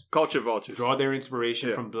best? Culture vultures. Draw their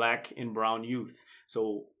inspiration from black and brown youth.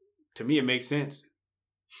 So to me, it makes sense.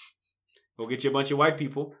 Go get you a bunch of white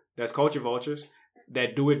people that's culture vultures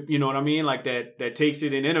that do it. You know what I mean? That takes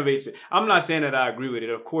it and innovates it. I'm not saying that I agree with it.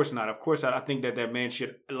 Of course not. Of course, I think that man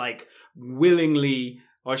should willingly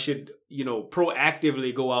or should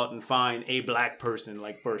proactively go out and find a black person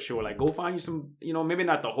for sure. Go find you some, maybe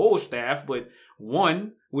not the whole staff, but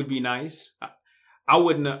one would be nice. I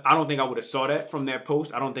don't think I would have saw that from that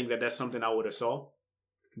post. I don't think that that's something I would have saw,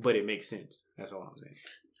 but it makes sense. That's all I'm saying.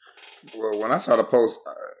 Well, when I saw the post,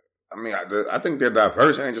 I think they're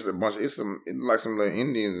diverse. It ain't just a bunch. It's some little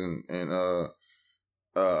Indians and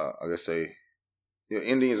I guess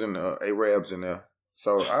Indians and Arabs in there.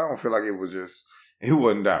 So I don't feel like it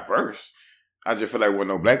wasn't diverse. I just feel like there wasn't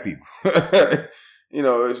no black people.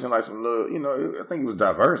 It's like some little, I think it was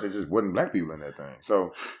diverse. It just wasn't black people in that thing.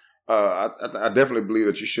 So I definitely believe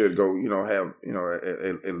that you should go, have,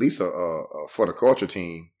 at least a for the culture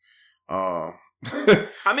team.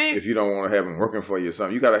 If you don't want to have them working for you or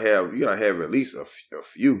something, you gotta have at least a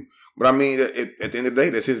few. But at the end of the day,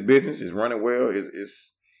 that's his business. It's running well.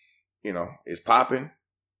 It's popping.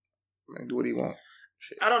 Do what he wants.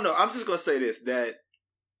 I don't know. I'm just gonna say this: that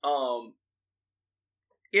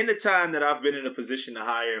in the time that I've been in a position to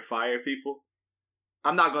hire and fire people,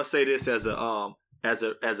 I'm not gonna say this as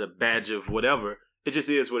a badge of whatever. It just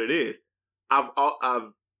is what it is.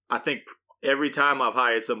 I think every time I've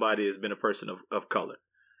hired somebody has been a person of color,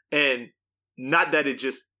 and not that it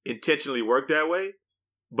just intentionally worked that way,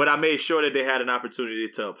 but I made sure that they had an opportunity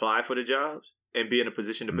to apply for the jobs and be in a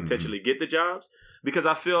position to potentially get the jobs, because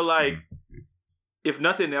I feel like, if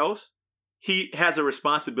nothing else, he has a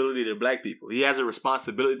responsibility to black people. He has a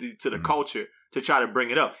responsibility to the culture to try to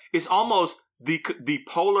bring it up. It's almost the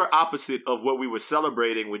polar opposite of what we were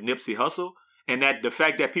celebrating with Nipsey Hussle, and that the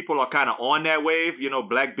fact that people are kind of on that wave,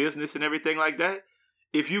 black business and everything like that.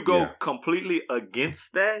 If you go completely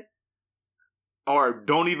against that or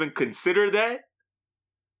don't even consider that,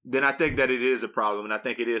 then I think that it is a problem, and I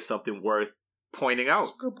think it is something worth pointing out.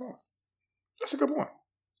 That's a good point.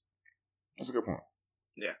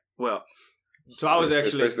 Yeah. Well, so I was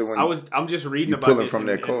actually, I'm just reading about pulling this from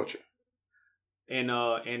that culture.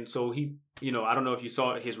 And so he, I don't know if you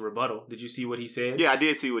saw his rebuttal. Did you see what he said? Yeah, I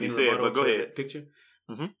did see what he said, but go ahead. That picture.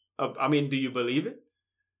 Mm-hmm. Do you believe it?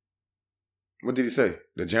 What did he say?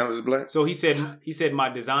 The journalist is black? So he said, my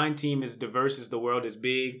design team is diverse as the world is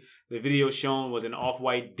big. The video shown was an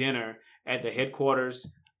Off-White dinner at the headquarters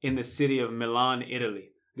in the city of Milan, Italy.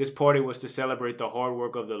 This party was to celebrate the hard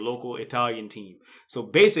work of the local Italian team. So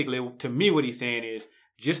basically, to me, what he's saying is,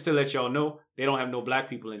 just to let y'all know, they don't have no black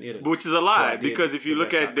people in Italy. Which is a lie, because if you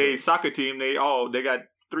look at their soccer team, they got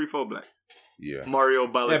 3-4 blacks. Yeah. Mario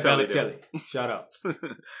Balotelli. Yeah, Balotelli. Shout out.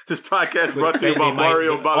 This podcast brought to you by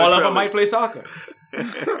Mario Balotelli. All of them might play soccer.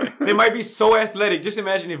 They might be so athletic. Just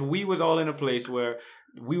imagine if we was all in a place where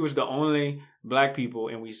we was the only black people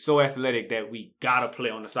and we so athletic that we gotta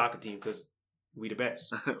play on the soccer team because we the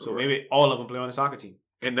best. So maybe all of them play on the soccer team.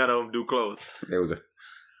 And none of them do clothes. There was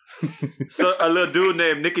So a little dude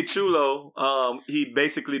named Nicky Chulo, he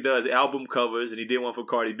basically does album covers, and he did one for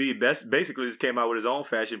Cardi B. Basically just came out with his own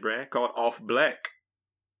fashion brand called Off Black.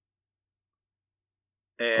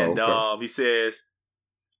 And he says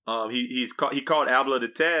he called Abla to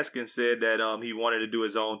task and said that he wanted to do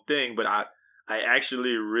his own thing, but I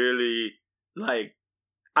actually really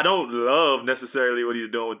I don't love necessarily what he's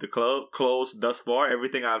doing with the clothes thus far.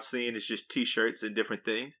 Everything I've seen is just t-shirts and different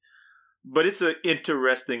things. But it's an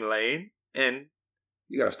interesting lane, and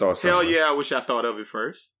you gotta start somewhere. Hell yeah, I wish I thought of it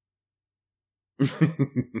first.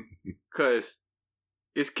 Because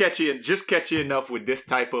it's catchy enough with this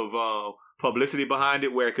type of publicity behind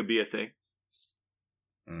it where it could be a thing.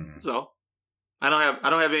 Mhm. So I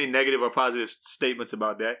don't have any negative or positive statements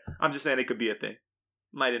about that. I'm just saying it could be a thing.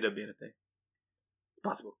 Might end up being a thing.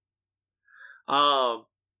 Possible.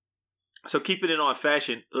 So keeping it on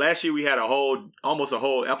fashion, last year we had almost a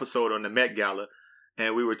whole episode on the Met Gala,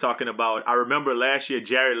 and we were talking about. I remember last year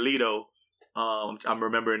Jared Leto. I'm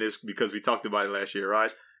remembering this because we talked about it last year,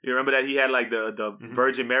 Raj. You remember that he had like the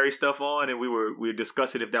Virgin Mary stuff on, and we were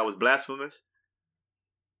discussing if that was blasphemous.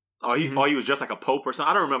 Or he was just like a pope or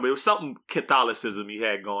something. I don't remember. It was something Catholicism he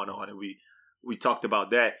had going on, and we talked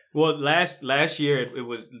about that. Well, last year it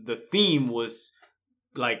was the theme was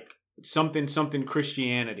like something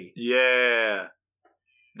Christianity. Yeah,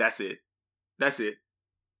 that's it.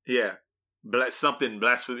 Yeah, something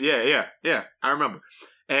blasphemy. Yeah. I remember,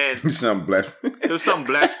 and Something blasphemous. it was something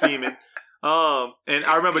blaspheming. And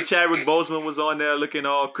I remember Chadwick Boseman was on there looking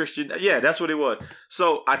all Christian. Yeah, that's what it was.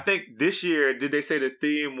 So I think this year, did they say the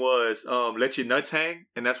theme was "Let Your Nuts Hang,"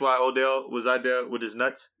 and that's why Odell was out there with his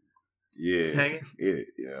nuts hanging.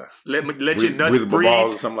 Yeah. Let your nuts Visible breathe.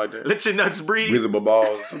 balls or something like that. Let your nuts breathe. Visible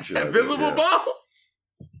balls, some shit like Visible that. balls.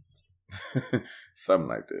 Something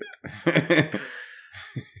like that.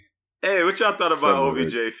 Hey, what y'all thought about Some of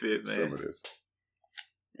OBJ it. fit, man? Some of this.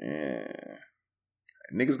 Yeah.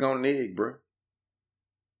 Niggas gonna nig, bro.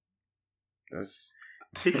 That's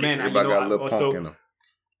Man, everybody got a little punk in them.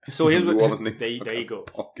 So here's New what Orleans niggas there got you go.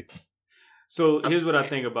 punk in 'em. So here's what I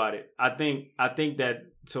think about it. I think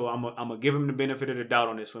that. So I'm gonna give him the benefit of the doubt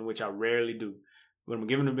on this one, which I rarely do. But I'm gonna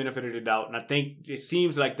give him the benefit of the doubt, and I think it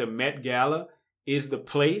seems like the Met Gala is the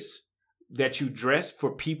place that you dress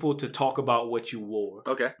for people to talk about what you wore.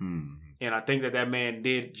 Okay. And I think that man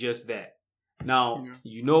did just that. Now,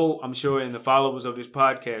 I'm sure in the followers of this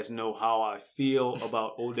podcast know how I feel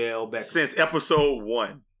about Odell Beckham. Since episode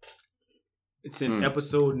 1. Since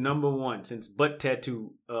episode number 1, since Butt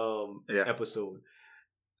Tattoo episode.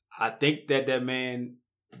 I think that man,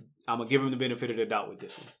 I'm going to give him the benefit of the doubt with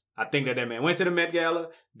this one. I think that man went to the Met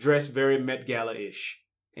Gala, dressed very Met Gala-ish.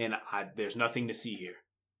 And there's nothing to see here.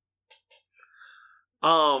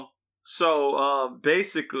 So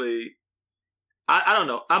basically, I don't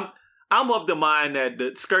know. I'm of the mind that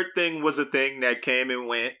the skirt thing was a thing that came and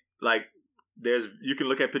went. Like, you can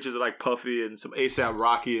look at pictures of like Puffy and some A$AP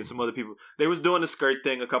Rocky and some other people. They was doing the skirt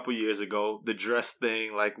thing a couple years ago. The dress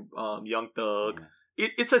thing, like Young Thug.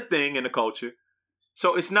 It's a thing in the culture.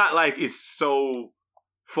 So it's not like it's so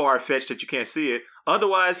far-fetched that you can't see it.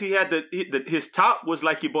 Otherwise, he had his top was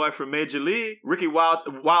like your boy from Major League, Ricky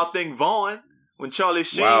Wild Thing Vaughn. When Charlie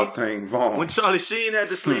Sheen had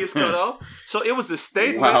the sleeves cut off. So it was a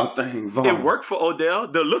statement. Wild Thing Vaughn. It worked for Odell.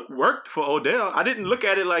 The look worked for Odell. I didn't look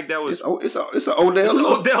at it like that was... It's an Odell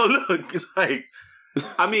look. Odell look. Like,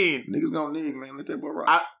 I mean... Niggas gonna nig, man. Let that boy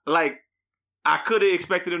rock. I could have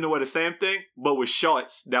expected him to wear the same thing, but with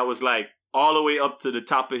shorts that was like all the way up to the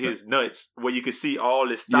top of his nuts where you could see all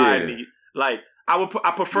his thigh meat. Like, I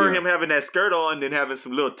prefer him having that skirt on than having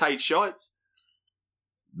some little tight shorts.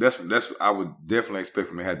 That's I would definitely expect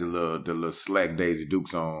him to have the little slack Daisy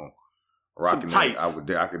Dukes on, rocking some tights. I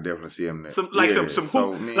could definitely see him there. Some Nike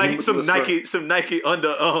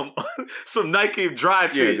under some Nike dry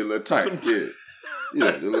fit. Yeah, the little tight.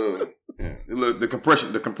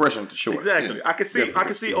 The compression to short. Exactly. Yeah. I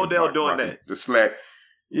can see Odell doing that. The slack,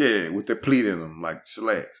 with the pleat in them, like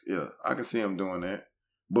slacks. Yeah, I can see him doing that.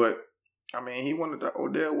 But I mean, he wanted the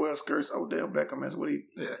Odell wear skirts. Odell Beckham. That's what he.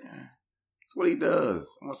 Yeah. That's what he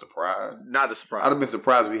does. I'm not surprised. Not a surprise. I'd have been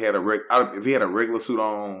surprised if he had a regular suit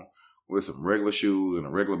on with some regular shoes and a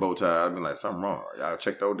regular bow tie. I'd been like, something wrong. Y'all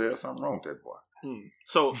checked Odell. Something wrong with that boy.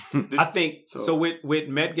 So I think so with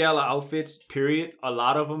Met Gala outfits, period. A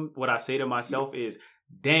lot of them. What I say to myself is,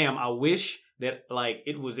 damn, I wish that like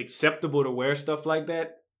it was acceptable to wear stuff like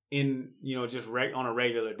that in just on a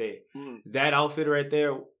regular day. That outfit right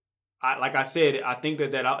there. Like I said, I think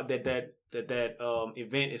that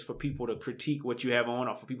event is for people to critique what you have on,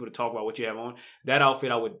 or for people to talk about what you have on. That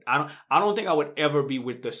outfit, I don't think I would ever be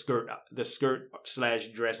with the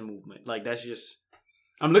skirt/dress movement. Like that's just.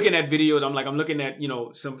 I'm looking at videos. I'm looking at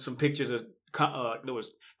some pictures of there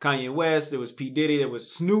was Kanye West, there was P Diddy, there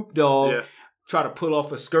was Snoop Dogg. Try to pull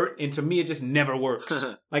off a skirt, and to me, it just never works.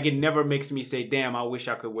 Like it never makes me say, "Damn, I wish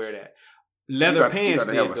I could wear that." Leather pants,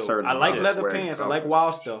 though. I like leather pants. I like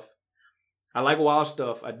wild stuff.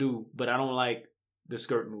 I do, but I don't like the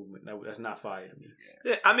skirt movement. That's not fire to me.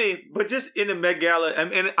 Yeah, I mean, but just in the Met Gala,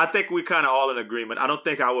 and I think we kind of all in agreement. I don't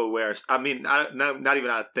think I would wear. I mean, not even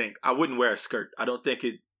I think I wouldn't wear a skirt. I don't think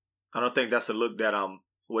that's a look that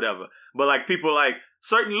whatever. But like people like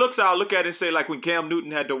certain looks, I'll look at it and say like when Cam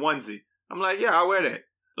Newton had the onesie, I'm like, yeah, I'll wear that.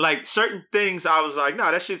 like certain things I was like,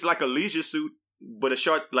 nah, that shit's like a leisure suit, but a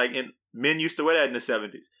short, like men used to wear that in the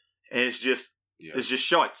 70s. And it's just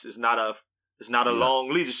shorts. It's not a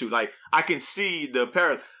long leisure suit. Like I can see the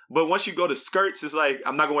apparel, but once you go to skirts, it's like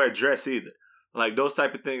I'm not gonna wear a dress either. Like those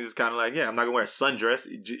type of things is kind of like, yeah, I'm not gonna wear a sundress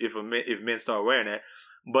if men start wearing that.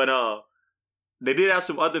 But they did have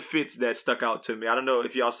some other fits that stuck out to me. I don't know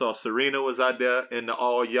if y'all saw Serena was out there in the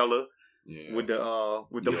all yellow with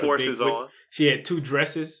the forces on. She had 2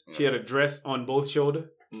 dresses. She had a dress on both shoulders.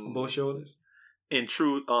 In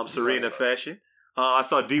true Serena fashion. I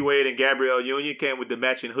saw D Wade and Gabrielle Union came with the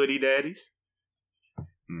matching hoodie daddies.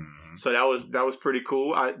 Mm-hmm. So that was pretty cool.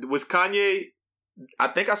 Was Kanye? I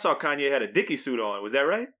think I saw Kanye had a Dickie suit on. Was that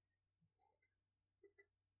right?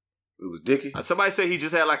 It was Dickie. Somebody said he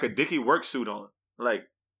just had like a Dickie work suit on, like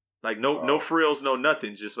no frills, no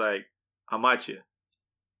nothing, just like I'm at you.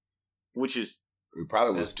 Which is it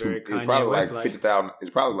probably was too. It's probably like $50,000.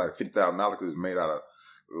 It's probably like $50,000 because it's made out of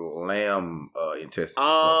lamb intestines.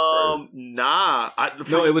 Nah.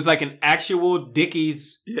 No, it was like an actual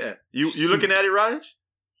Dickies. Yeah, you looking at it, Raj?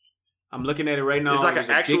 I'm looking at it right now. It's like an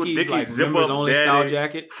actual Dickies like zip up only style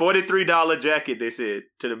jacket. $43 jacket. They said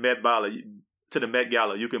to the Met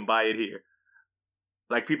Gala. You can buy it here.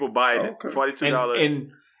 Like people buy it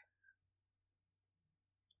 $42.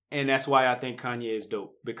 And that's why I think Kanye is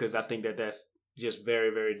dope, because I think that's just very,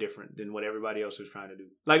 very different than what everybody else was trying to do.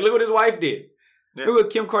 Like, look what his wife did. Yeah. Look what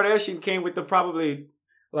Kim Kardashian came with the probably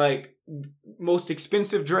like most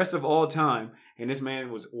expensive dress of all time, and this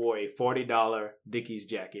man wore a $40 Dickies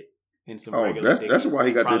jacket and some regular Dickies. That's why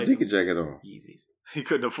he got that Dickie jacket on. Yeezys. He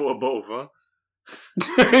couldn't afford both, huh?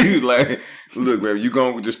 He like, look, man, you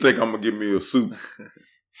going with the steak? I'm gonna give me a suit.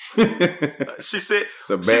 She said,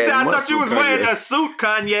 I thought you was wearing a suit,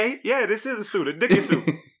 Kanye. Yeah, this is a suit, a Dickie suit.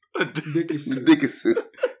 Dickie suit.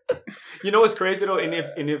 You know what's crazy though? And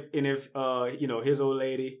if you know, his old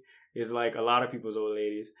lady is like a lot of people's old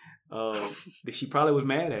ladies, she probably was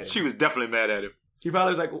mad at him. She was definitely mad at him. She probably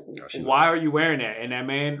was like, why are you wearing that? And that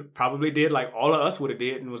man probably did like all of us would have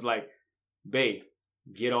did and was like, babe,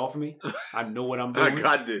 get off me. I know what I'm doing. I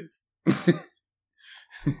got this.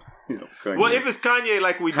 Well, if it's Kanye,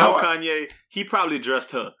 like we know Kanye, he probably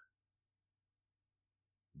dressed her.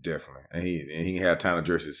 Definitely, and he had time to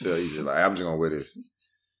dress himself. He's just like, I'm just gonna wear this.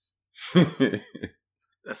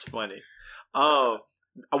 That's funny.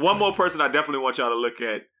 One more person I definitely want y'all to look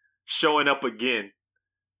at showing up again.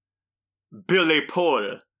 Billy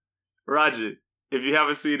Porter, Roger. If you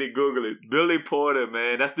haven't seen it, Google it. Billy Porter,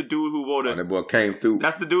 man, that's the dude who wore that boy came through.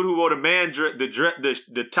 That's the dude who wore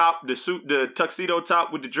the top, the suit, the tuxedo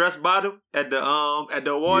top with the dress bottom at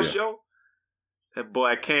the award show. That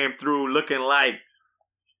boy came through looking like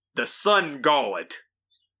the sun god.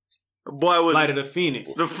 The boy was Flight of the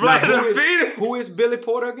Phoenix. The Flight of the Phoenix. Who is Billy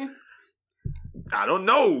Porter again? I don't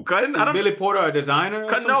know, cousin. Is Billy Porter a designer?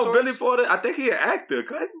 No, Billy Porter. I think he an actor,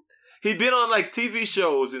 cousin. He'd been on like TV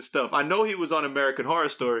shows and stuff. I know he was on American Horror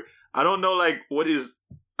Story. I don't know I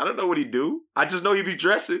don't know what he do. I just know he be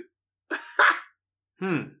dressing.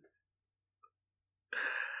 And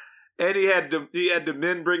he had the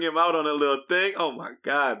men bring him out on a little thing. Oh my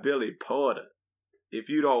God, Billy Porter. If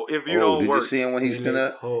you don't work. Did you see him when he stood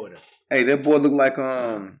up? Porter. Hey, that boy looked like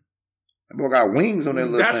that boy got wings on that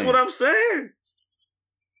little That's thing. what I'm saying.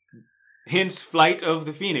 Hence, Flight of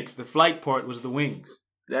the Phoenix. The flight part was the wings.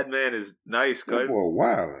 That man is nice, cuz. That boy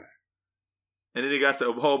wild. And then he got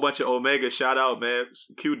a whole bunch of Omega. Shout out, man.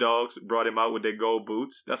 Q Dogs brought him out with their gold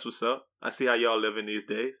boots. That's what's up. I see how y'all living these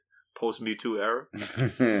days. Post Me Too era.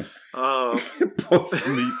 Post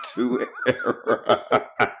Me Too era.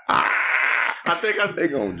 They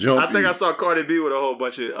gonna jump. I think I saw Cardi B with a whole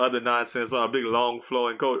bunch of other nonsense on a big long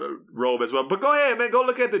flowing coat robe as well. But go ahead, man. Go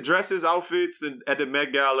look at the dresses, outfits, and at the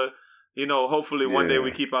Met Gala. You know, hopefully one day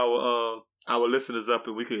we keep our listeners up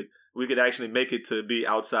and we could actually make it to be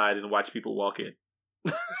outside and watch people walk in.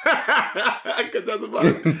 Because that's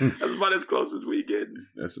about as close as we get.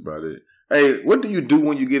 That's about it. Hey, what do you do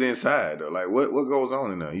when you get inside though? Like what goes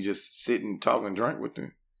on in there? You just sit and talk and drink with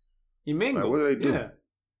them? You mingle. Like, what do they do? Yeah.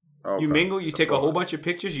 Okay. You mingle, you take a whole bunch of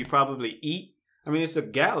pictures, you probably eat. I mean, it's a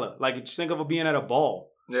gala. Like, just think of it being at a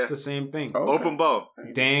ball. Yeah. It's the same thing. Okay. Open ball.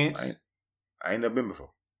 Dance. I ain't never been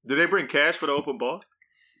before. Do they bring cash for the open ball?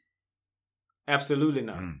 Absolutely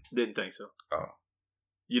not. Didn't think so. Oh.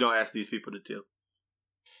 You don't ask these people to tip.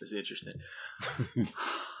 It's interesting.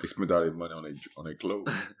 They spent all their money on their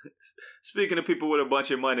clothes. Speaking of people with a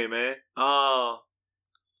bunch of money, man.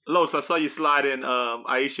 Los, I saw you slide in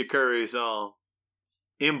Aisha Curry's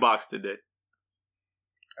inbox today.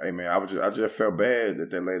 Hey man, I just felt bad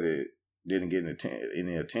that lady didn't get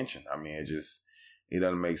any attention. I mean, it it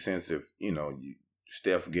doesn't make sense if,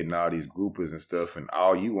 Steph getting all these groupers and stuff, and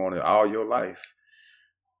all you wanted all your life.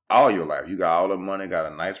 You got all the money, got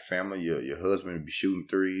a nice family. Your husband be shooting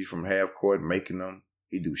threes from half court, making them.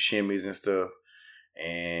 He do shimmies and stuff.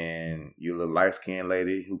 And you're a little light-skinned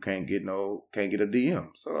lady who can't get a DM.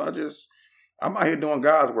 So I'm out here doing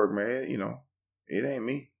God's work, man. It ain't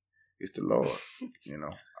me. It's the Lord.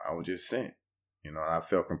 I was just sent. I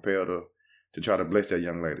felt compelled to try to bless that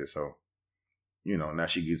young lady. So, now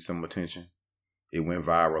she gets some attention. It went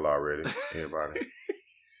viral already. Everybody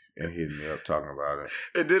hitting me up talking about it.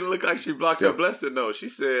 It didn't look like she blocked her blessing, though. She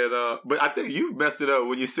said, but I think you messed it up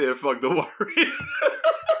when you said, fuck the Warriors.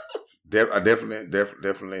 I definitely, that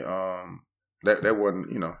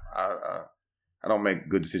wasn't, I don't make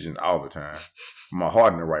good decisions all the time. My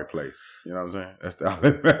heart in the right place. You know what I'm saying? That's all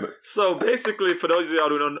that matters. So basically, for those of y'all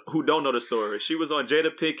who don't know the story, she was on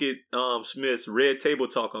Jada Pinkett Smith's Red Table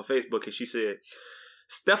Talk on Facebook, and she said,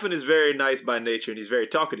 Stephen is very nice by nature, and he's very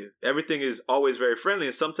talkative. Everything is always very friendly,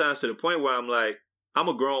 and sometimes to the point where I'm like, I'm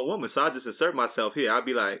a grown woman, so I just insert myself here. I'd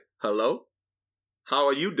be like, hello? How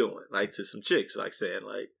are you doing? Like, to some chicks, like saying,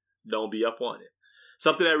 like, don't be up on it.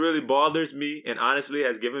 Something that really bothers me and honestly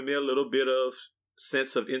has given me a little bit of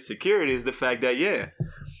sense of insecurity is the fact that,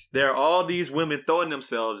 there are all these women throwing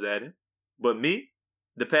themselves at him. But me,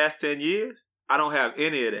 the past 10 years, I don't have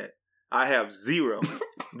any of that. I have zero.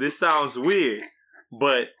 This sounds weird,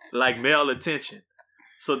 but like male attention.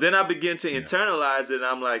 So then I begin to internalize it, and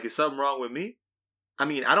I'm like, is something wrong with me? I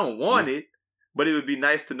mean, I don't want it, but it would be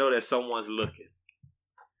nice to know that someone's looking.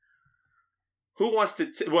 Who wants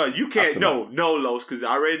to... well, you can't... No, Los, because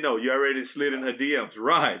I already know. You already slid in her DMs.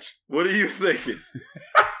 Raj, what are you thinking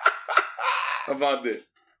about this?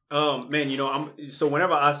 Man, so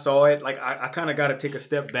whenever I saw it, like, I kind of got to take a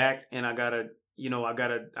step back, and I got to, I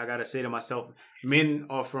gotta say to myself, men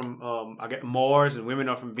are from, I get Mars, and women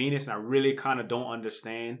are from Venus, and I really kind of don't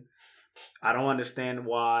understand. I don't understand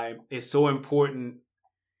why it's so important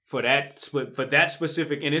for that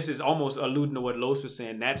specific, and this is almost alluding to what Los was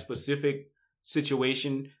saying, that specific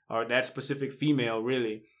situation or that specific female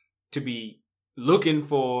really to be looking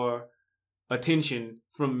for attention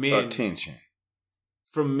from men.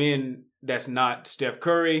 From men that's not Steph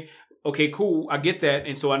Curry. Okay, cool. I get that.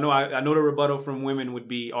 And so I know the rebuttal from women would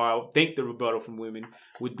be, or I think the rebuttal from women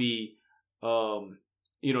would be,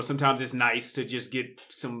 sometimes it's nice to just get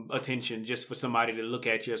some attention just for somebody to look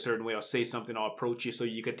at you a certain way or say something or approach you so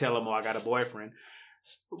you could tell them, oh, I got a boyfriend.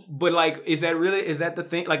 But like, is that the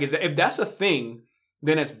thing? Like, if that's a thing,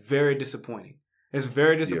 then it's very disappointing. It's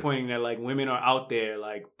very disappointing that like women are out there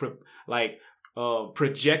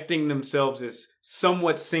projecting themselves as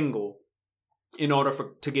somewhat single in order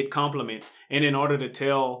to get compliments and in order to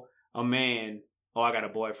tell a man, oh, I got a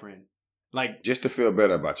boyfriend. Like, just to feel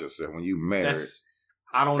better about yourself when you married.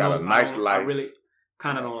 I don't know. Got a nice life. I really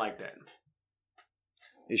kind of don't like that.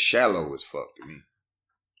 It's shallow as fuck to me.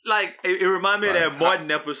 Like, it reminded me of that Martin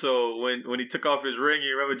episode when he took off his ring.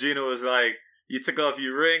 You remember Gina was like, you took off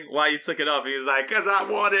your ring? Why you took it off? He was like, because I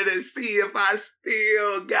wanted to see if I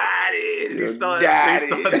still got it. And he started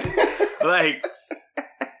like,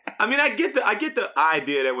 I mean, I get the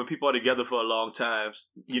idea that when people are together for a long time,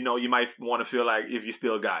 you might want to feel like if you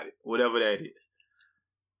still got it, whatever that is.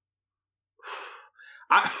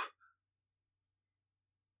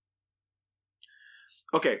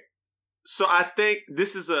 Okay. So I think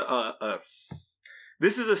this is a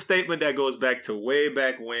statement that goes back to way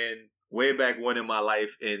back when in my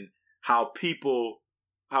life, and how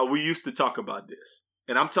we used to talk about this.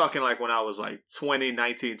 And I'm talking like when I was like 20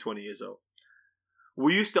 years old.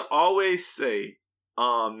 We used to always say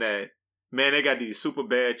that, man, they got these super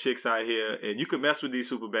bad chicks out here, and you can mess with these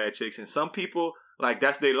super bad chicks. And some people, like,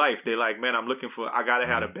 that's their life. They're like, man, I got to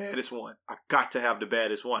have the baddest one. I got to have the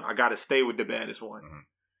baddest one. I got to stay with the baddest one. Mm-hmm.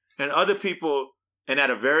 And other people, and at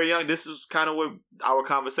a very young, this is kind of what our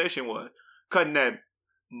conversation was, cutting that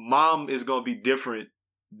mom is going to be different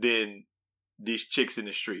than these chicks in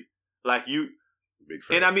the street. Like you, big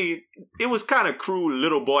fan. And I mean, it was kind of cruel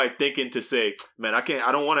little boy thinking to say, man, I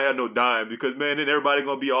don't want to have no dime because, man, then everybody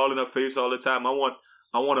going to be all in her face all the time. I want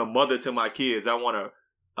a mother to my kids. I want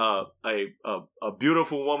a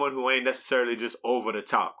beautiful woman who ain't necessarily just over the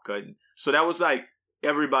top. So that was like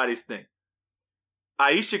everybody's thing.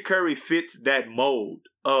 Ayesha Curry fits that mold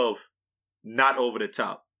of not over the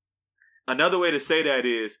top. Another way to say that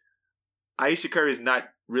is Ayesha Curry is not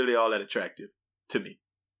really all that attractive to me.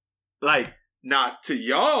 Like, not to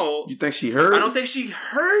y'all. You think she hurting? I don't think she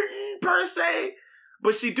hurting per se,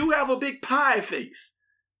 but she do have a big pie face.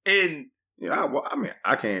 And yeah, I mean,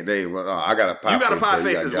 I can't date, but I got a pie face. You got a pie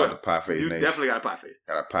face as well. A pie face you nation. Definitely got a pie face.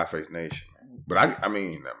 Got a pie face nation. But I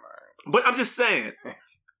mean, never mind. But I'm just saying,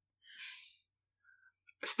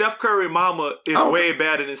 Steph Curry mama is way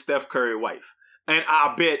better than Steph Curry wife. And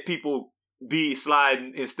I bet people be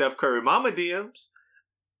sliding in Steph Curry mama DMs.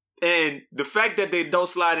 And the fact that they don't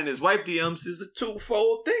slide in his wife DMs is a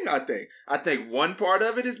twofold thing, I think. I think one part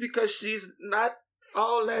of it is because she's not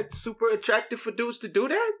all that super attractive for dudes to do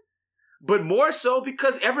that. But more so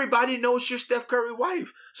because everybody knows you're Steph Curry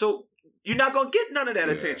wife. So you're not going to get none of that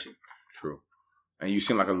attention. True. And you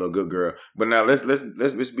seem like a little good girl. But now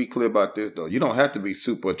let's be clear about this though. You don't have to be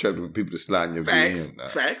super attractive for people to slide in your DMs. Now.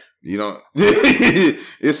 Facts. You don't.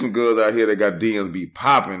 There's some girls out here that got DMs be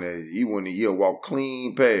popping that you'll walk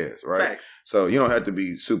clean past, right? Facts. So you don't have to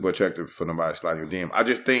be super attractive for nobody to slide in your DM. I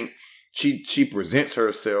just think she presents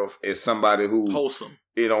herself as somebody who wholesome.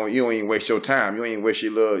 You don't even waste your time. You ain't waste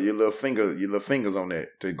your little fingers on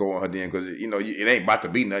that to go on her DM because it ain't about to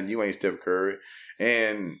be nothing. You ain't Steph Curry,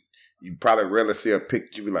 and you probably rarely see a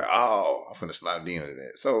picture. You be like, oh, I'm finna slide DM to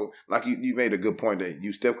that. So like you made a good point that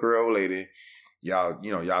you Steph Curry old lady,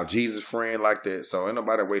 y'all Jesus friend like that. So ain't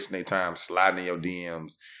nobody wasting their time sliding in your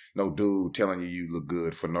DMs. No dude telling you look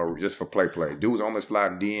good just for play. Dudes only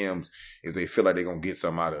sliding DMs if they feel like they're gonna get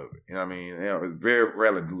something out of it. You know what I mean? Very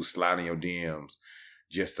rarely dudes sliding your DMs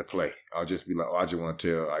just to play. I'll just be like, I just want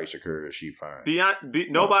to tell Ayesha Curry she fine.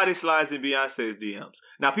 Nobody slides in Beyonce's DMs.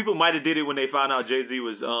 Now, people might have did it when they found out Jay-Z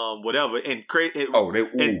was whatever and probably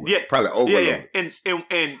overloaded.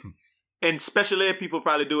 Yeah, and special ed people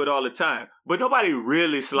probably do it all the time. But nobody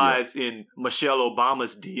really slides in Michelle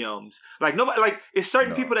Obama's DMs. Like nobody, like it's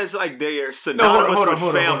certain people that's like they're synonymous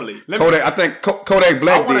with family. Kodak, I think Kodak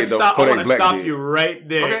Black did though. I want to stop you right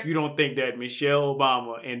there. Okay. If you don't think that Michelle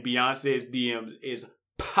Obama and Beyonce's DMs is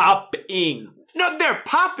popping. No, they're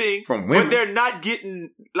popping from women, but they're not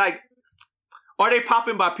getting like. Are they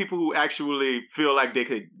popping by people who actually feel like they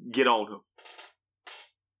could get on them?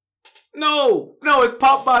 No, it's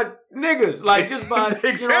popped by niggas. Like just by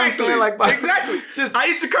exactly. You know what I'm saying? Like by exactly. Just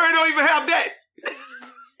Ayesha Curry don't even have that.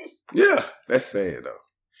 Yeah, that's sad though.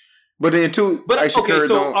 But then too, but Ayesha Curry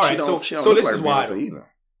so all right, so this is why. Either.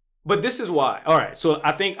 But this is why. All right, so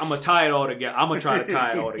I think I'm gonna tie it all together. I'm gonna try to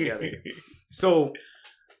tie it all together. So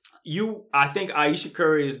I think Ayesha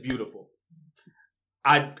Curry is beautiful.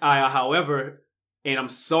 I however, and I'm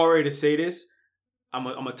sorry to say this, I'm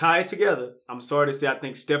gonna tie it together. I'm sorry to say I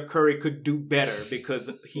think Steph Curry could do better because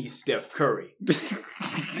he's Steph Curry.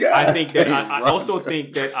 I think that I also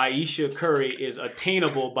think that Ayesha Curry is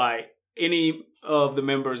attainable by any of the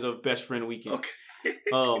members of Best Friend Weekend. Okay.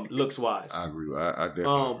 Looks wise. I agree. I definitely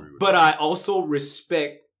agree with but I also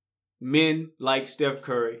respect men like Steph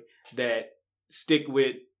Curry that stick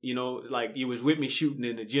with, like you was with me shooting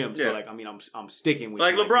in the gym. Yeah. So like, I mean, I'm sticking with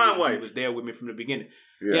like you. LeBron wife. He was there with me from the beginning.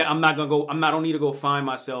 Yeah, I don't need to go find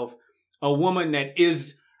myself a woman that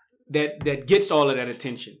gets all of that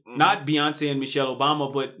attention. Mm-hmm. Not Beyonce and Michelle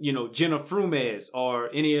Obama, but Jenna Frumez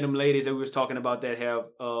or any of them ladies that we was talking about that have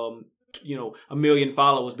 1 million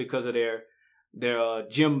followers because of their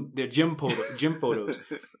gym photos.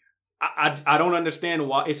 I don't understand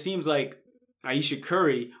why. It seems like Ayesha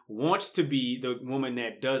Curry wants to be the woman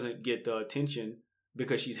that doesn't get the attention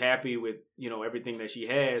because she's happy with everything that she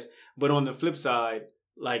has, but on the flip side,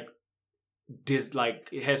 like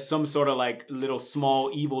it has some sort of like little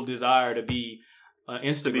small evil desire to be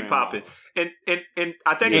Instagram to be popping, and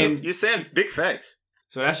I think you're saying big facts.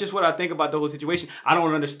 So that's just what I think about the whole situation. I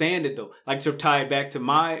don't understand it though. Like to tie it back to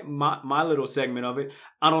my little segment of it,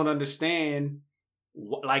 I don't understand.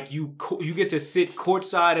 Like you get to sit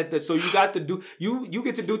courtside at so you got to do you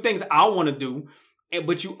get to do things I want to do,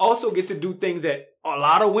 but you also get to do things that a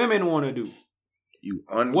lot of women want to do. You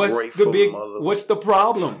ungrateful mother. What's the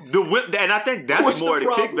problem? And I think that's more the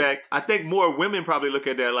kickback. I think more women probably look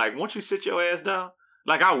at that like, won't you sit your ass down?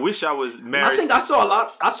 Like, I wish I was married. I think I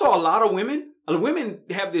saw a lot of women. Women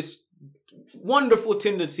have this wonderful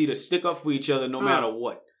tendency to stick up for each other no matter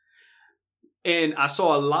what. And I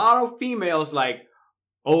saw a lot of females like,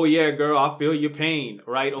 oh yeah, girl, I feel your pain,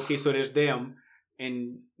 right? Okay, so there's them.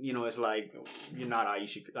 And, it's like, you're not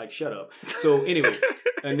Ayesha. Like, shut up. So anyway,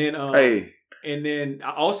 and then... hey. And then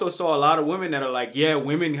I also saw a lot of women that are like, yeah,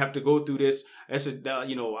 women have to go through this. That's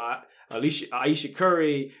Ayesha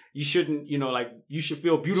Curry, you shouldn't, you should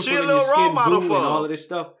feel beautiful in your skin, boo, and all of this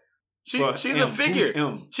stuff. She's a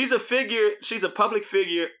figure. She's a figure. She's a public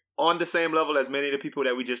figure on the same level as many of the people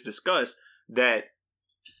that we just discussed that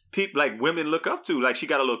people like women look up to. Like she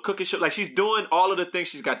got a little cooking show. Like she's doing all of the things.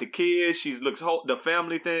 She's got the kids. She looks the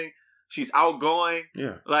family thing. She's outgoing.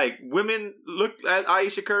 Yeah. Like, women look at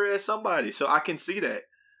Ayesha Curry as somebody. So I can see that.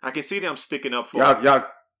 I can see them sticking up for y'all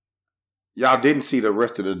y'all didn't see the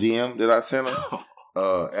rest of the DM that I sent her.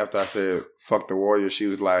 After I said "fuck the Warriors," she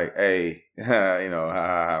was like, "Hey, you know, ha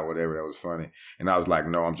ha ha, whatever." That was funny, and I was like,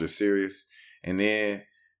 "No, I'm just serious." And then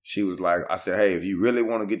she was like, "I said, hey, if you really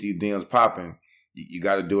want to get these DMs popping, you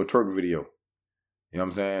got to do a twerk video." You know what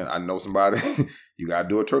I'm saying? I know somebody. You got to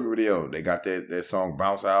do a twerk video. They got that song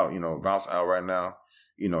 "Bounce Out," "Bounce Out" right now.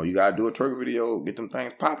 You got to do a twerk video, get them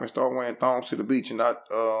things popping, start wearing thongs to the beach and not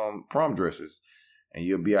prom dresses, and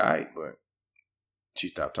you'll be all right. But she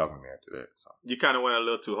stopped talking to me after that. So. You kind of went a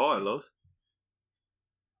little too hard, Los.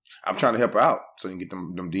 I'm trying to help her out so you can get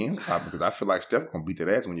them DMs popping because I feel like Steph gonna beat that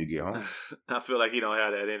ass when you get home. I feel like he don't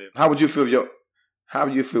have that in him. How would you feel your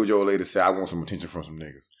old lady say, "I want some attention from some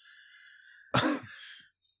niggas"?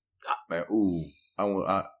 Man,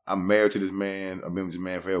 I'm married to this man. I've been with this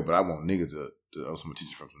man forever, but I want niggas to have some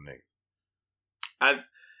attention from some niggas.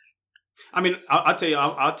 I mean, I'll tell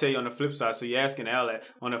you on the flip side. So you're asking Al that.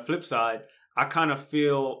 On the flip side, I kind of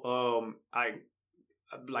feel I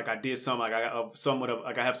did something, like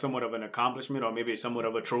I have somewhat of an accomplishment, or maybe somewhat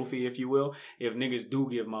of a trophy, if you will. If niggas do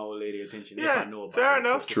give my old lady attention, if I know about fair it.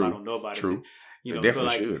 enough. True. If I don't know about True. it, They so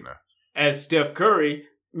like should now. as Steph Curry,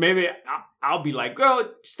 maybe I'll be like, girl,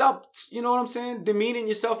 stop. You know what I'm saying? Demeaning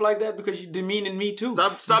yourself like that because you're demeaning me too.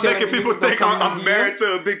 Stop making people think I'm married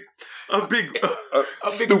to a big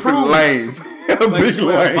stupid prude. lame. Like big she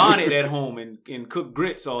wear a lame. bonnet at home and cook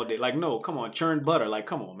grits all day. Like, no, come on, churn butter. Like,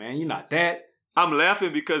 come on, man, you're not that. I'm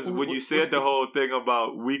laughing because when you What's said the the- whole thing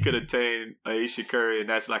about we could attain Aisha Curry and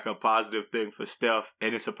that's like a positive thing for Steph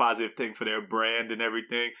and it's a positive thing for their brand and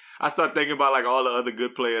everything, I start thinking about like all the other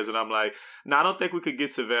good players and I'm like, I don't think we could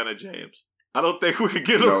get Savannah James. I don't think we could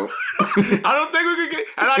get him. No. I don't think we could get.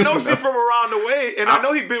 And I know she from around the way, and I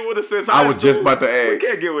know he been with us since high I was school. just about to ask. We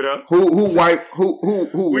can't get with her. Who wife?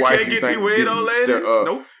 We wife can't you get think D-Wade getting old lady.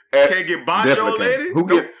 Nope. Can't get Bosh definitely old can't. lady. Who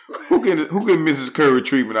Nope. get Mrs. Curry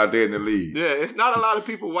treatment out there in the league? Yeah, it's not a lot of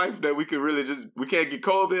people wife that we could really just. We can't get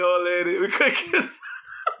Kobe old lady. We can't get.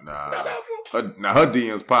 Nah, her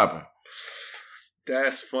DM's popping.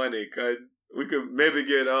 That's funny, cause we could maybe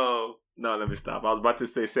get No, let me stop. I was about to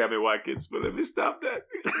say Sammy Watkins, but let me stop that.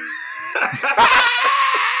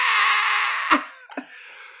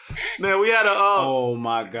 Man, we had a Oh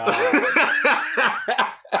my god.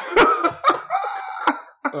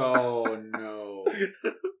 Oh no.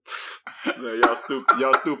 Man,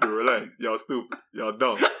 y'all stupid. Relax. Y'all stupid. Y'all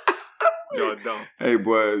dumb. Hey,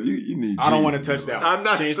 boy, you need. I don't want to touch that one. I'm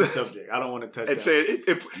not Change the subject. I don't want to touch And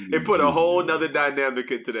that. it put a whole nother dynamic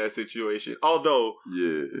into that situation. Although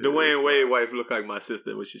Yeah, Dwayne Wade wife looked like my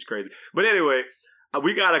sister, which is crazy. But anyway,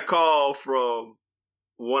 we got a call from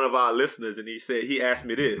one of our listeners, and he asked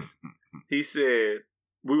me this. He said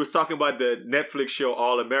we was talking about the Netflix show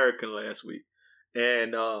All American last week,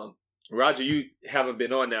 and Roger, you haven't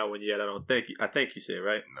been on that one yet. I think you said,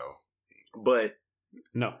 right? No, But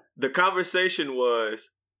No. the conversation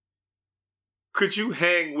was, could you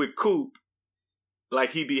hang with Coop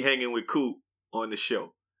like he be hanging with Coop on the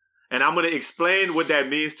show? And I'm going to explain what that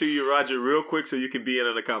means to you, Roger, real quick so you can be in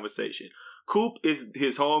on the conversation. Coop is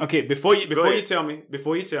his home. Okay, before you ahead. tell me,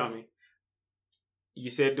 you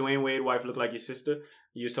said Dwayne Wade's wife looked like your sister.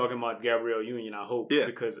 You're talking about Gabrielle Union, I hope. Yeah.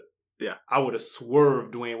 Because Yeah. I would have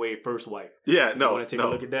swerved Dwayne Wade's first wife. Yeah, You no. want to take a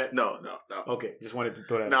look at that? No. Okay, just wanted to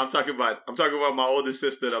throw that No, out. I'm talking about my older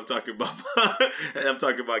sister. And I'm talking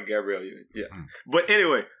about Gabrielle Union. Yeah. But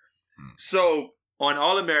anyway, so on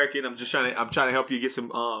All American, I'm trying to help you get some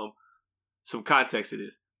context to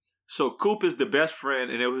this. So Coop is the best friend,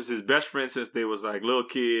 and it was his best friend since they was like little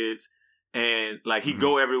kids, and like he'd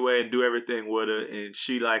go everywhere and do everything with her, and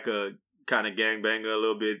she like a kind of gangbanger a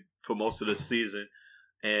little bit for most of the season,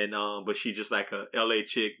 and but she just like a LA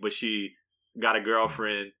chick, but she got a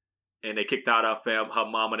girlfriend, and they kicked out her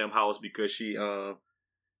mom and them house because she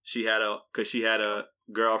had a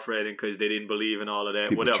girlfriend and because they didn't believe in all of that.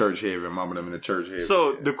 people whatever. church heavy, mama them in the church heavy.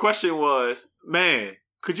 So the question was, man,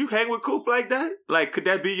 could you hang with Coop like that? Like, could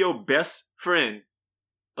that be your best friend?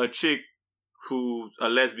 A chick who's a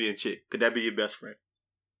lesbian chick. Could that be your best friend?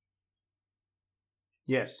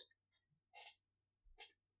 Yes.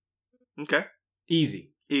 Okay.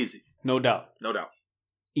 Easy. No doubt. No doubt.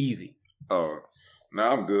 Easy. Oh, no,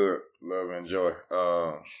 I'm good. Love and enjoy.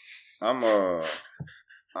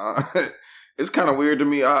 It's kind of weird to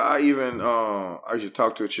me. I used to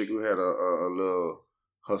talk to a chick who had a little,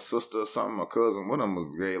 her sister or something, a cousin, one of them was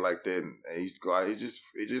gay like that. And I used to go, it's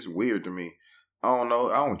just weird to me. I don't know.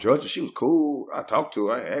 I don't judge her. She was cool. I talked to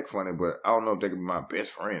her. I ain't act funny, but I don't know if they could be my best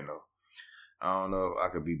friend though. I don't know if I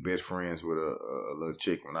could be best friends with a little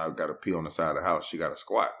chick when I got to pee on the side of the house. She got a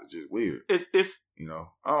squat. It's just weird. It's you know.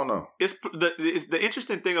 I don't know. It's the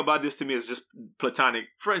interesting thing about this to me is just platonic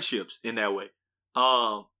friendships in that way,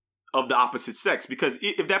 of the opposite sex. Because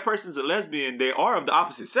if that person's a lesbian, they are of the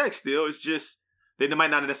opposite sex. Still, it's just they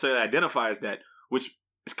might not necessarily identify as that, which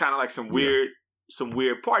is kind of like some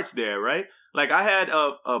weird parts there, right? Like I had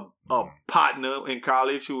a partner in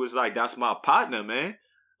college who was like, "That's my partner, man."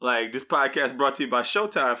 Like, this podcast brought to you by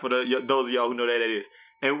Showtime for those of y'all who know that is.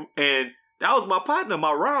 And that was my partner,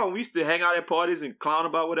 my round. We used to hang out at parties and clown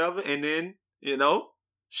about whatever. And then, you know,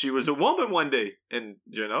 she was a woman one day. And,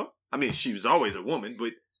 you know, I mean, she was always a woman.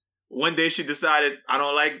 But one day she decided, I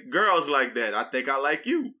don't like girls like that. I think I like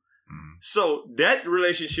you. Mm-hmm. So that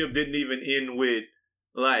relationship didn't even end with,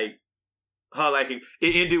 like, her liking.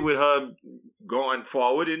 It ended with her going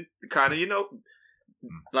forward and kind of, you know,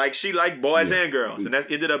 like she liked boys and girls, and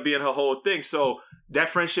that ended up being her whole thing. So that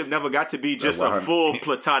friendship never got to be just a full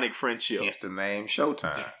platonic friendship. Hence the name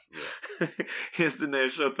Showtime. Hence the name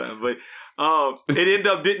Showtime. But it ended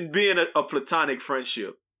up didn't being a platonic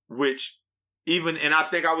friendship, which and I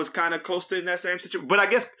think I was kind of close to in that same situation. But I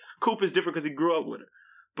guess Coop is different because he grew up with her.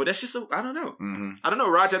 But that's just I don't know. Mm-hmm. I don't know,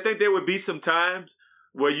 Raj. I think there would be some times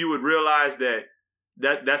where you would realize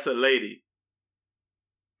that's a lady.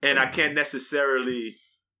 And I can't necessarily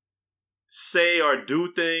say or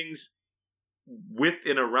do things with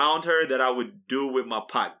and around her that I would do with my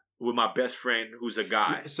partner, with my best friend who's a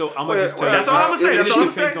guy. So I'm gonna just tell you. That's all I'm gonna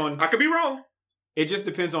say. I could be wrong. It just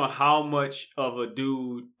depends on how much of a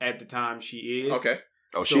dude at the time she is. Okay.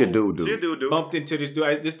 Oh, so she a dude. She a dude. Bumped into this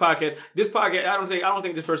dude. This podcast. I don't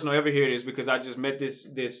think this person will ever hear this because I just met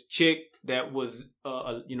this chick that was,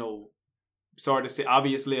 sorry to say,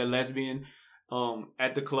 obviously a lesbian.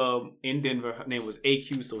 At the club in Denver. Her name was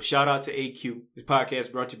AQ. So shout out to AQ. This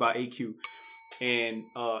podcast brought to you by AQ.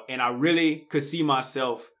 And I really could see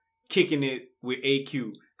myself kicking it with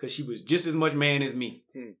AQ because she was just as much man as me.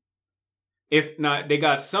 If not, they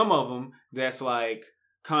got some of them that's like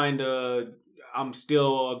kind of, I'm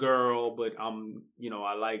still a girl, but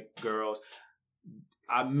I like girls.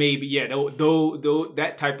 I maybe, though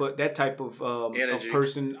that type of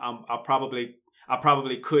person, I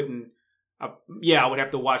probably couldn't. I would have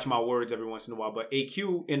to watch my words every once in a while. But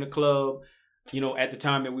AQ in the club, at the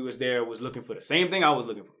time that we was there, was looking for the same thing I was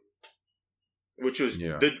looking for, which was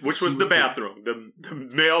the bathroom, the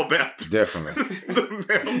male bathroom, definitely the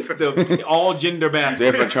male bathroom. The all gender bathroom.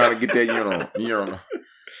 Definitely trying to get that urinal.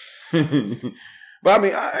 But I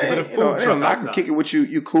mean, I can kick it with you.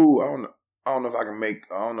 You cool. I don't know if I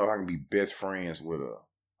can be best friends with her.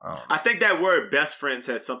 I think that word "best friends"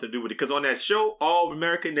 has something to do with it because on that show, All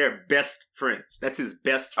American, they're best friends. That's his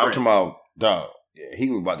best friend. I'm talking about dog. Yeah, he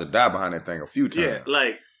was about to die behind that thing a few times. Yeah,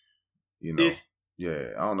 like I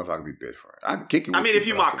don't know if I can be best friends. I can kick it. I mean, if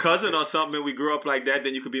you're my cousin or something, and we grew up like that,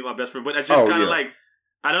 then you could be my best friend. But that's just kind of like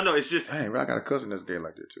I don't know. It's just I got a cousin that's gay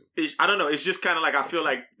like that too. I don't know. It's just kind of like I feel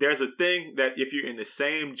like there's a thing that if you're in the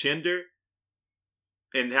same gender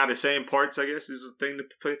and have the same parts, I guess is a thing to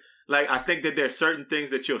play. Like, I think that there's certain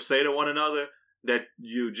things that you'll say to one another that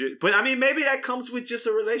you just... But, I mean, maybe that comes with just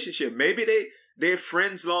a relationship. Maybe they're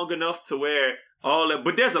friends long enough to where all that...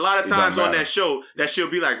 But there's a lot of times on that show that she'll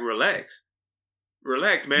be like, relax,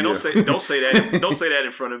 man. Yeah. Don't say that. Don't say that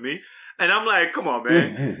in front of me. And I'm like, come on,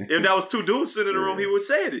 man. If that was two dudes sitting in the room, he would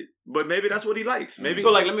say it. But maybe that's what he likes. Maybe.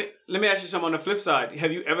 So, like, let me ask you something on the flip side.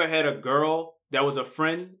 Have you ever had a girl that was a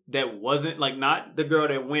friend that wasn't, like, not the girl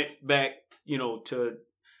that went back,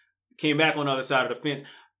 came back on the other side of the fence?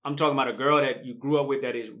 I'm talking about a girl that you grew up with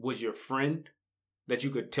that was your friend that you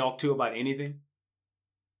could talk to about anything.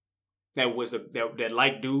 That was that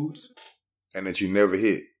liked dudes. And that you never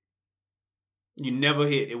hit. You never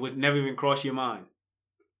hit. It was never even crossed your mind.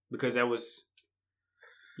 Because that was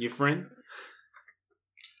your friend?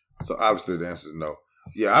 So obviously the answer is no.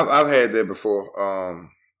 Yeah, I've had that before.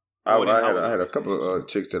 I had a couple of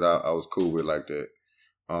chicks that I was cool with like that.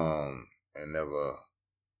 And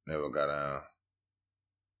never got on.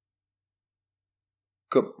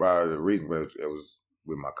 Couple probably the reason was it was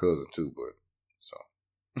with my cousin too, but so.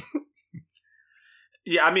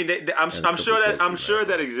 Yeah, I mean, I'm sure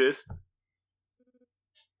that exists.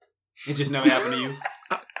 It just never happened to you.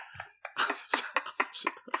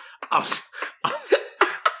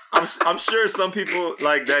 I'm sure some people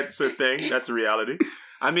like that's a thing. That's a reality.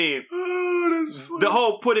 I mean, the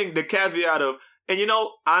whole putting the caveat of, and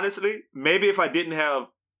honestly, maybe if I didn't have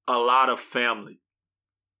a lot of family,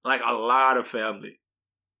 like a lot of family,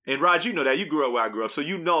 and Raj, you know that you grew up where I grew up, so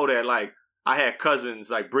you know that like I had cousins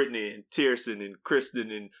like Brittany and Tierson and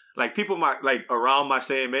Kristen and like people around my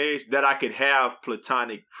same age that I could have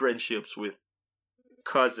platonic friendships with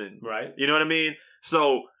cousins. Right. You know what I mean?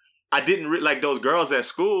 So I didn't like those girls at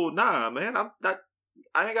school. Nah, man, I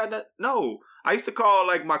ain't got nothing. No, I used to call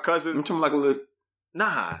like my cousins. I'm talking like a little,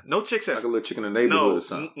 Nah, no chicks at like a little chick in the neighborhood or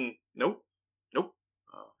something. Nope.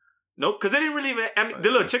 Nope, because they didn't really even. I mean, the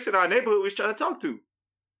little chicks in our neighborhood we was trying to talk to,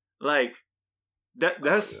 like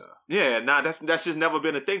that's that's just never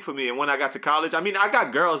been a thing for me. And when I got to college, I mean, I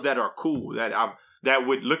got girls that are cool that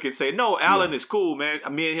would look and say, no, Alan is cool, man.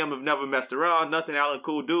 Me and him have never messed around, nothing. Alan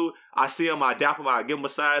cool dude. I see him, I dap him, I give him a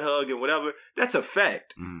side hug and whatever. That's a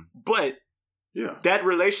fact. But that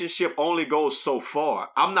relationship only goes so far.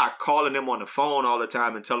 I'm not calling them on the phone all the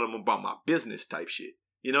time and telling them about my business type shit.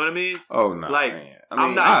 You know what I mean? Oh, no, like, man. I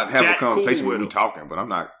mean, I'd have a conversation with me talking, but I'm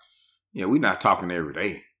not, we're not talking every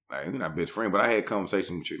day. Like, we're not best friends, but I had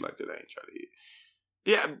conversations with you like that. I ain't trying to hit.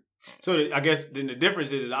 Yeah. So I guess then the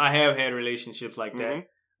difference is I have had relationships like that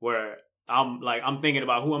where I'm thinking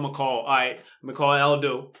about who I'm going to call. All right, I'm going to call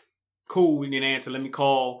Aldo. Cool, we didn't answer. Let me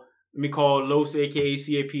call Los, a.k.a.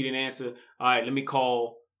 CAP, didn't answer. All right, let me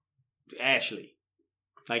call Ashley.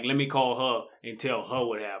 Like, let me call her and tell her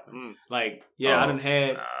what happened. Like, I done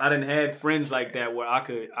had friends like that where I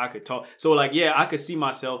could talk. So like, I could see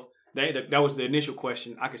myself. That was the initial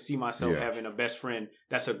question. I could see myself having a best friend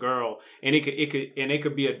that's a girl, and it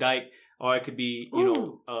could be a dyke, or it could be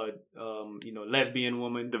lesbian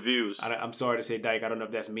woman. The views. I'm sorry to say dyke. I don't know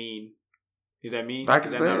if that's mean. Is that mean? Dyke is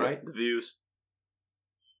is that bad. not right? The views.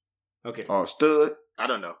 Okay. Oh, stud. I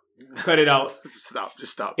don't know. Cut it out. Stop.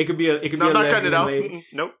 Just stop. It could be a I'm not lesbian cutting it out. lady.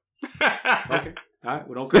 Nope. Okay. All right.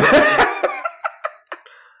 Well, don't cut it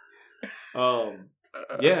out.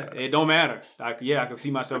 It don't matter. I can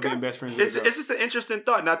see myself being best friends with it's just an interesting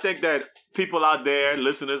thought, and I think that people out there,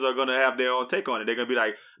 listeners, are gonna have their own take on it. They're gonna be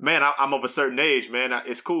like, "Man, I'm of a certain age, man.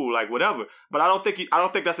 It's cool, like whatever." But I don't think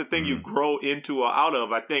that's a thing you grow into or out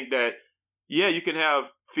of. I think that you can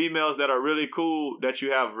have females that are really cool that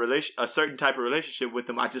you have a certain type of relationship with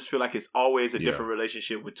them. I just feel like it's always a different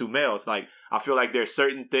relationship with two males. Like I feel like there's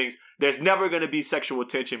certain things. There's never gonna be sexual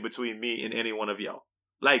tension between me and any one of y'all.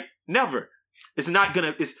 Like never. It's not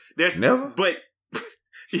gonna. There's never. But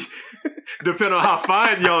depending on how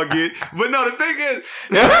fine y'all get. But no, the thing is,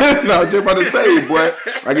 no, I was just about to say, boy.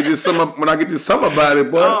 I get this when I get this sum about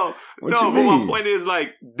it, boy. What you mean? But my point is,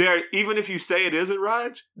 like, even if you say it isn't,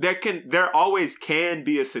 Raj, there always can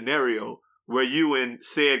be a scenario where you and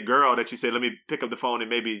said girl that you say, let me pick up the phone and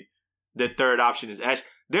maybe the third option is Ash.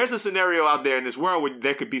 There's a scenario out there in this world where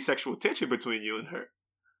there could be sexual tension between you and her.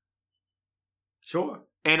 Sure.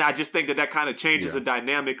 And I just think that kind of changes the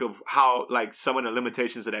dynamic of how, like, some of the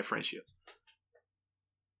limitations of that friendship.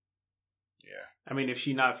 Yeah. I mean, if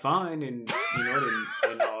she's not fine, and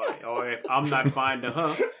or if I'm not fine to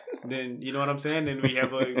her, then you know what I'm saying. Then we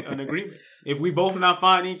have an agreement. If we both not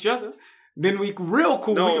fine each other, then we real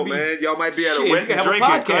cool. No, we could man, y'all might be at a we wedding could have drinking,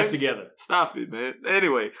 a podcast right? together. Stop it, man.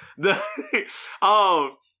 Anyway, man.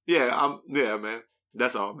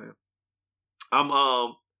 That's all, man. I'm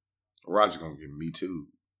Roger's gonna give me too.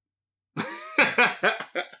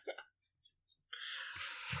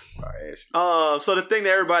 So the thing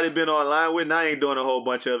that everybody been online with, and I ain't doing a whole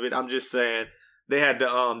bunch of it. I'm just saying they had the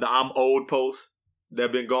I'm old post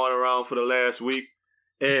that been going around for the last week.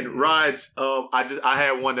 And Raj, I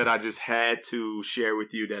had one that I just had to share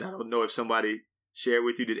with you that I don't know if somebody shared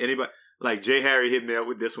with you. Did anybody, like Jay Harry hit me up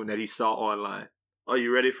with this one that he saw online. Are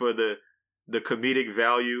you ready for the comedic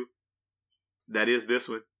value that is this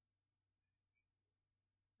one?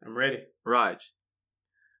 I'm ready. Raj,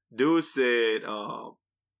 dude said, how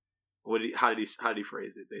did he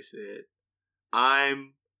phrase it? They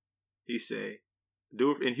said,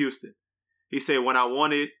 dude in Houston, he said, when I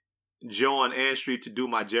wanted Joe on Ann Street to do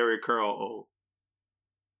my Jerry Curl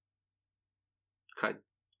cut.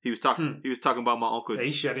 He was talking about my uncle. He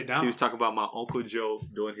shut it down. He was talking about my Uncle Joe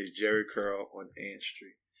doing his Jerry Curl on Ann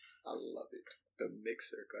Street. I love it. The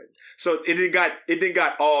mixer cut. So it didn't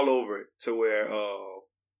got all over it to where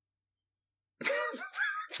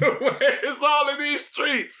it's all in these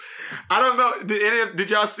streets. I don't know. Did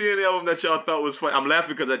y'all see any of them that y'all thought was funny? I'm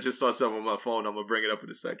laughing because I just saw some on my phone. I'm gonna bring it up in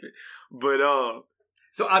a second. But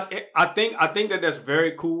so I think that that's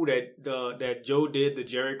very cool that Joe did the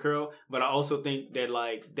Jerry curl. But I also think that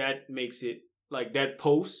like that makes it like that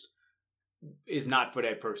post is not for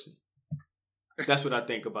that person. That's what I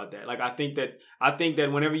think about that. Like I think that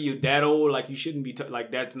whenever you're that old, like you shouldn't be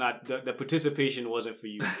like that's not the participation wasn't for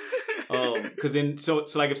you. Because then so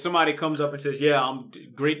like if somebody comes up and says, "Yeah, I'm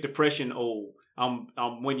Great Depression old. I'm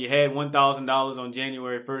when you had $1,000 on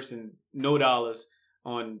January 1st and no dollars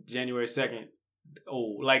on January 2nd.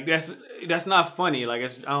 Oh, like that's not funny. Like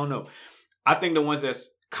I don't know. I think the ones that's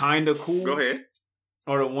kind of cool. Go ahead.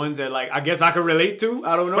 Or the ones that like I guess I could relate to.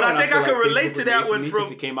 I don't know. But I think I feel can relate to that one from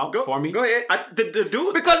since it came out go, for me. Go ahead. The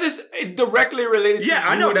dude Because it's directly related to Yeah,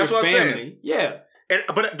 I you know, and that's your what I'm family. saying. Yeah.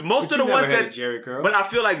 But most But of the you ones never had that a Jerry curl. But I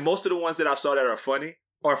feel like most of the ones that I saw that are funny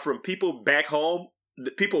are from people back home,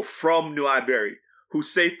 the people from New Iberia who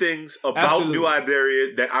say things about Absolutely. New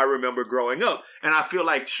Iberia that I remember growing up. And I feel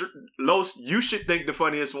like, Los, you should think the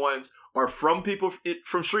funniest ones are from people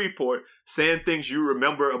from Shreveport saying things you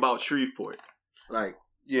remember about Shreveport. Like,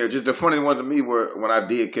 yeah, just the funny one to me were when I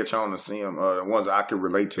did catch on to see them, the ones I could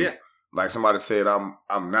relate to. Yeah. Like somebody said, I'm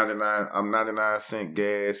 99 cent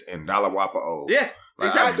gas and $1 Whopper old. yeah, Like,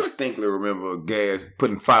 exactly. I distinctly remember gas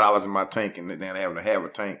putting $5 in my tank and then having to have a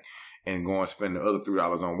tank and going and spend the other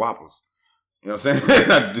 $3 on Whoppers. You know what I'm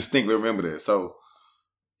saying? I distinctly remember that. So,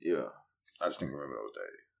 yeah, I distinctly remember those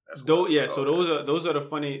days. That's what I So thought. those are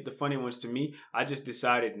the funny ones to me. I just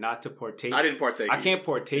decided not to partake. I didn't partake. I can't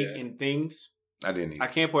partake Yeah. in things. I didn't either. I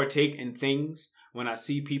can't partake in things when I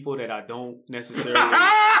see people that I don't necessarily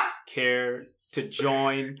care to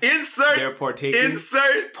join their partaking.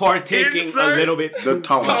 Insert. A little bit The too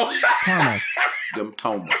Thomas. much. Thomas. Them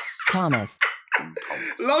Thomas. Thomas. Them Thomas.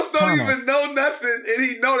 Los don't Thomas. even know nothing, and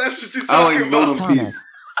he know that's what you're I talking don't even know about. them people. Thomas.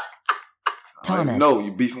 Thomas. No,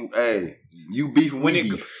 you beefing. Hey, you beefing. When We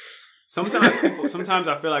it- beef. Sometimes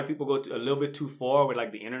I feel like people go a little bit too far with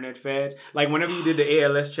like the internet fads. Like whenever you did the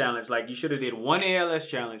ALS challenge, like you should have did one ALS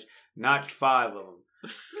challenge, not 5 of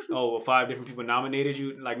them. Oh, well, 5 different people nominated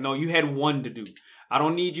you. Like, no, you had one to do. I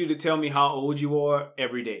don't need you to tell me how old you are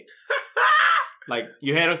every day. Like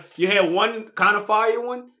you had one kind of fire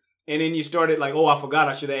one, and then you started like, oh, I forgot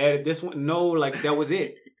I should have added this one. No, like that was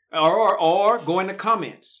it. Or go in the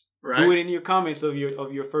comments. Right. Do it in your comments of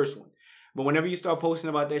your first one. But whenever you start posting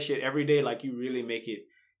about that shit every day, like you really make it.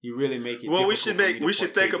 Well, we should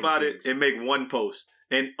think about it things. and make one post,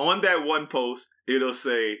 and on that one post, it'll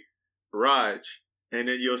say Raj, and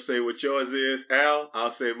then you'll say what yours is. Al, I'll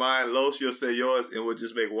say mine. Los, you'll say yours, and we'll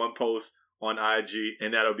just make one post on IG,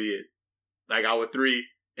 and that'll be it. Like our 3,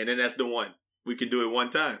 and then that's the one. We can do it one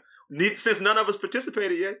time. Since none of us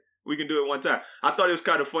participated yet, we can do it one time. I thought it was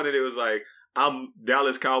kind of funny. It was like,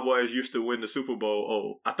 Dallas Cowboys used to win the Super Bowl.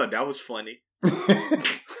 Oh, I thought that was funny. I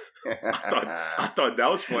thought that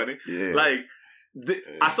was funny. Yeah. Like,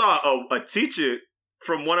 I saw a teacher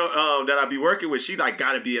from one of that I be working with. She like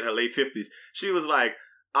got to be in her late 50s. She was like,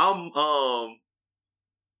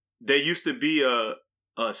 there used to be a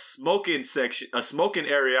smoking section, a smoking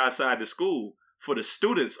area outside the school for the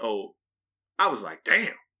students. Oh, I was like,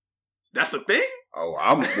 damn, that's a thing. Oh,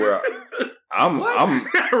 I'm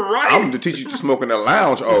Right. I'm the teacher to smoke in the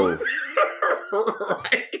lounge. Oh,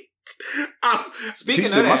 Right. Speaking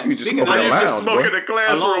teacher of must that, be just speaking of smoking I in that, the used to lounge, smoke boy. in the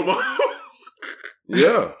classroom.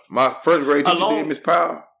 Yeah, my first grade teacher Along- did. Miss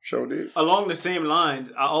Powell sure did. along the same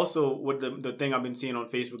lines, I also with the thing I've been seeing on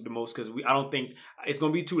Facebook the most because I don't think it's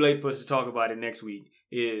gonna be too late for us to talk about it next week.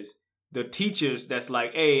 Is the teachers that's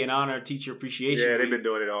like, hey, in honor of Teacher Appreciation Yeah, they've Week, been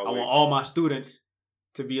doing it all I week. want all my students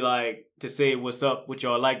to be like to say what's up, what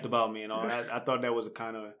y'all liked about me and all. I thought that was a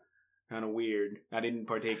kind of weird. I didn't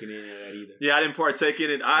partake in any of that either. Yeah, I didn't partake in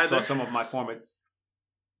it I saw either. some of my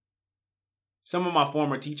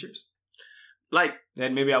former teachers Like,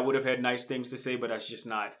 that maybe I would have had nice things to say, but that's just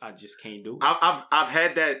not. I just can't do it. I've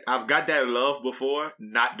had that. I've got that love before,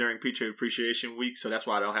 not during Teacher Appreciation Week, so that's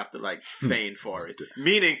why I don't have to like feign for it.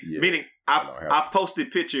 Meaning, I've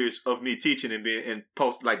posted pictures of me teaching and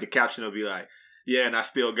post like the caption will be like, yeah, and I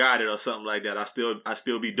still got it or something like that. I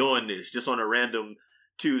still be doing this just on a random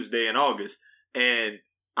Tuesday in August, and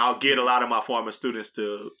I'll get a lot of my former students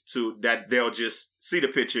to that they'll just see the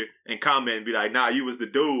picture and comment and be like, nah, you was the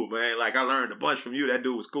dude, man. Like, I learned a bunch from you. That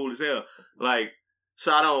dude was cool as hell. Like,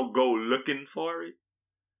 so I don't go looking for it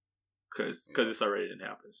because it's already didn't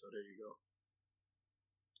happen. So there you go.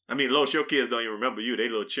 I mean, Los, your kids don't even remember you. They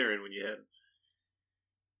little cheering when you had them.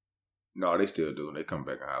 No, they still do. They come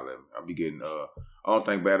back and holler at me. I be getting. I don't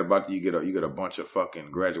think bad about you. You get a bunch of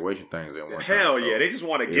fucking graration things in one time. Hell so yeah, they just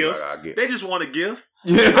want a everybody gift. gotta get- They just want a gift.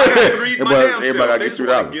 Yeah, I got to read my damn everybody self. gotta They get just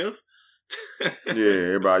want a $2. gift. Yeah,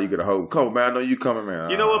 everybody, you get a whole coat, man. I know you coming, man.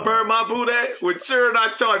 You know what burned my boot at? When Sharon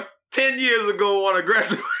I taught 10 years ago on a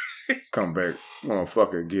graduation. Come back, want a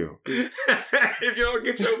fucking gift. If you don't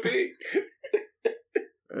get your pig.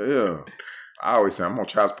 Yeah, I always say I'm on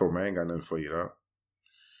child support, man. I ain't got nothing for you, though.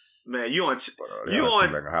 Man, you on But, they always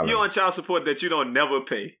come back and holler you at me. on child support that you don't never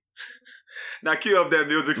pay. Now cue up that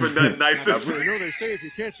music for nothing nice to I say. really know they say if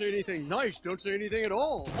you can't say anything nice, don't say anything at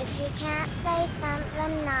all. If you can't say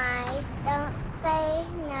something nice, don't say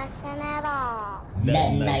nothing at all.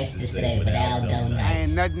 Nothing nice to say without no nice.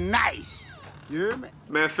 Ain't nothing nice. You hear me?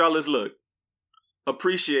 Man, fellas, look.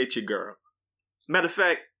 Appreciate your girl. Matter of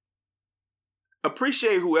fact,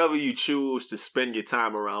 appreciate whoever you choose to spend your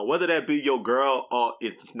time around, whether that be your girl or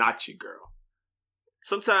it's not your girl.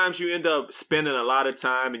 Sometimes you end up spending a lot of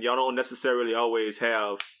time and y'all don't necessarily always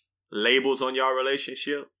have labels on your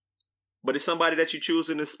relationship, but it's somebody that you're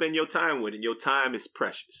choosing to spend your time with, and your time is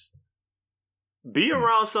precious. Be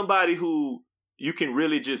around somebody who you can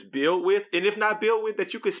really just build with, and if not build with,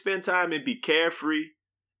 that you can spend time and be carefree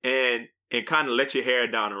and kind of let your hair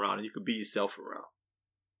down around, and you can be yourself around.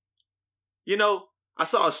 You know, I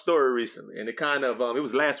saw a story recently, and it kind of, it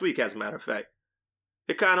was last week, as a matter of fact.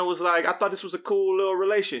 It kind of was like, I thought this was a cool little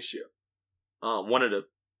relationship. One of the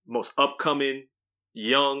most upcoming,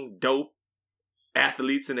 young, dope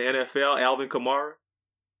athletes in the NFL, Alvin Kamara,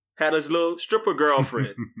 had his little stripper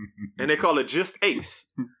girlfriend, and they call her Just Ace.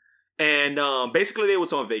 And basically, they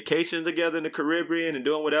was on vacation together in the Caribbean and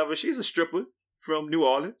doing whatever. She's a stripper from New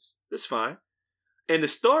Orleans. That's fine. And the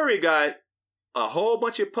story got a whole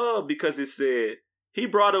bunch of pub because it said he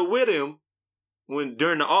brought her with him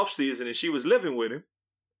during the off season, and she was living with him.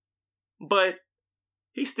 But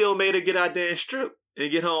he still made her get out there and strip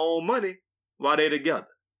and get her own money while they together.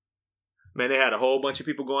 Man, they had a whole bunch of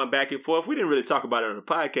people going back and forth. We didn't really talk about it on the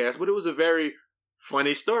podcast, but it was a very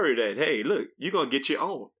funny story that, hey, look, you're going to get your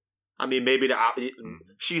own. I mean, maybe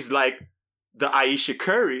she's like the Ayesha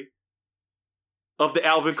Curry of the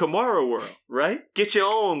Alvin Kamara world, right? Get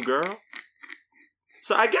your own, girl.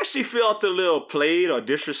 So I guess she felt a little played or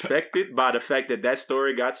disrespected by the fact that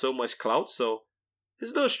story got so much clout. So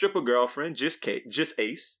his little stripper girlfriend, Just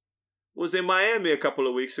Ace, was in Miami a couple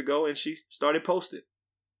of weeks ago, and she started posting.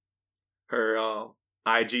 Her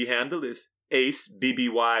IG handle is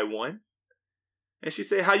AceBBY1. And she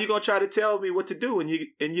said, how you going to try to tell me what to do when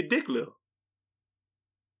your dick little?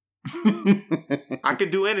 I can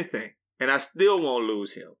do anything, and I still won't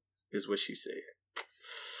lose him, is what she said.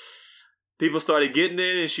 People started getting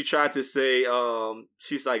in, and she tried to say,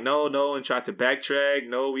 she's like, no, and tried to backtrack.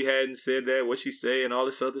 No, we hadn't said that. What she say, and all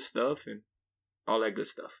this other stuff, and all that good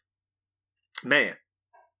stuff. Man,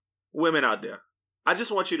 women out there, I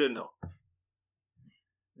just want you to know,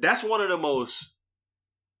 that's one of the most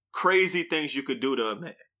crazy things you could do to a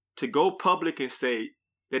man. To go public and say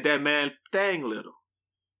that man thang little.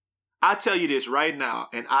 I tell you this right now,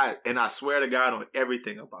 and I swear to God on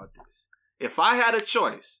everything about this. If I had a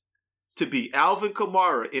choice to be Alvin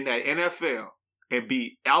Kamara in that NFL and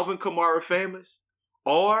be Alvin Kamara famous,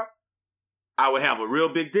 or I would have a real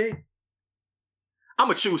big dick, I'm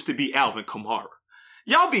going to choose to be Alvin Kamara.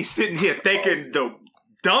 Y'all be sitting here thinking the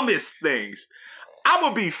dumbest things. I'm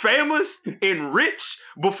going to be famous and rich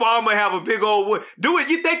before I'm going to have a big old wood. Do it.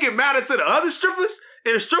 You think it mattered to the other strippers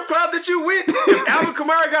in the strip club that you went? If Alvin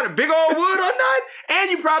Kamara got a big old wood or not?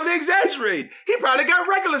 And you probably exaggerate. He probably got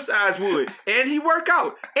regular size wood. And he work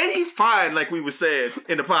out. And he fine, like we were saying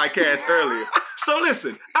in the podcast earlier. So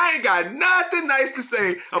listen, I ain't got nothing nice to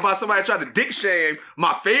say about somebody trying to dick shame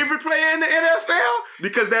my favorite player in the NFL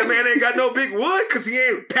because that man ain't got no big wood because he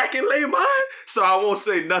ain't packing lay mine. So I won't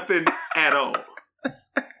say nothing at all.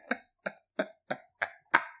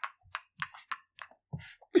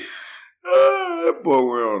 That boy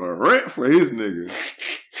went on a rant for his nigga.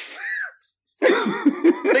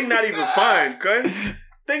 Think not even fine, cut.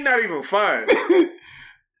 Think not even fine.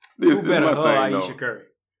 Who better my her thing, Ayesha though. Curry?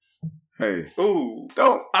 Hey, Ooh,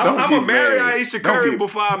 I'm gonna marry mad. Ayesha Curry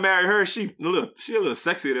before I marry her. She a little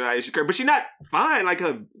sexier than Ayesha Curry, but she not fine like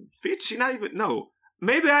her features. She not even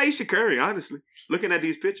maybe Ayesha Curry. Honestly, looking at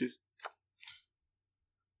these pictures.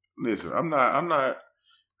 Listen, I'm not.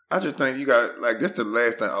 I just think you got that's the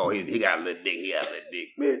last thing. Oh, he got a little dick. He got a little dick,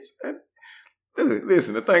 bitch.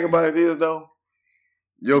 Listen, the thing about it is though,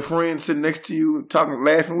 your friend sitting next to you, talking,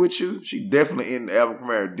 laughing with you, she definitely in the Alvin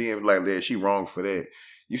Kamara DM like that. She wrong for that.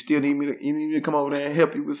 You still need me to come over there and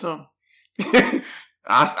help you with something?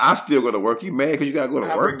 I still go to work. You mad because you got to go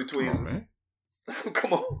to work? Bring the tweezers, man.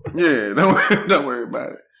 Come on. Yeah, don't worry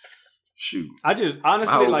about it. Shoot. I just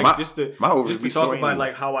honestly just to talk about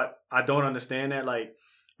like how I don't understand that. Like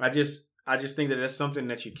I just think that that's something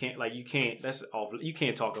that you can't that's awful. You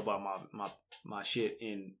can't talk about my shit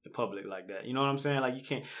in public like that. You know what I'm saying? Like you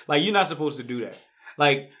can't, like you're not supposed to do that.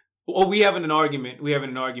 Like, we having an argument,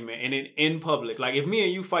 and in public, like if me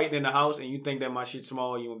and you fighting in the house and you think that my shit's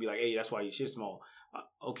small, you gonna be like, hey, that's why your shit's small.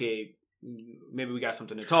 Okay, maybe we got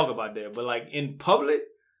something to talk about there. But like in public,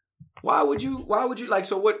 Why would you like?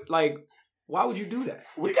 So what? Like, why would you do that?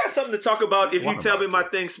 We got something to talk about. If you tell me my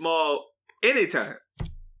thing's small, anytime.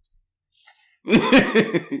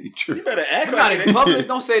 True. You better act Not like in it. public.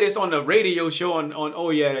 Don't say this on the radio show. On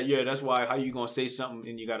oh yeah. That's why. How you gonna say something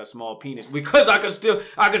and you got a small penis? Because I could still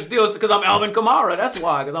because I'm Alvin Kamara. That's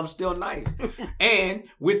why. Because I'm still nice. And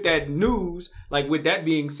with that news, like with that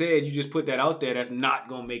being said, you just put that out there. That's not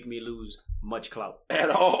gonna make me lose much clout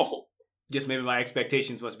At all. Just maybe my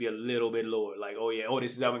expectations must be a little bit lower. Like, oh yeah,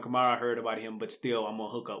 this is Alvin Kamara. I heard about him, but still, I'm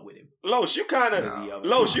gonna hook up with him. Los, you kind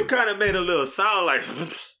of made a little sound like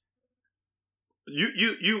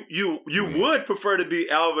you would prefer to be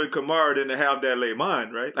Alvin Kamara than to have that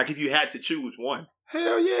Layman, right? Like if you had to choose one.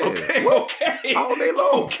 Hell yeah. Okay, What? okay. All day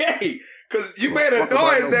long. Okay. Because you Well, made a fuck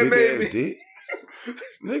about noise no that big made ass me dick.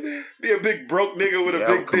 Nigga. be a big broke nigga with a Yeah,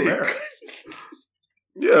 big Kamara. dick.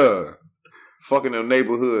 Yeah. Fucking a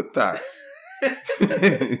neighborhood thot.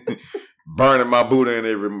 Burning my Buddha in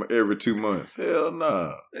every 2 months. Hell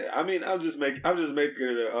nah. I mean, I'm just making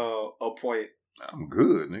it a point. I'm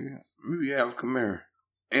good, nigga. Maybe have Camaro.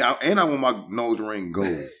 And I want my nose ring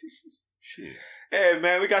gold. Shit. Hey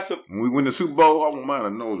man, we got some. When we win the Super Bowl, I want mine a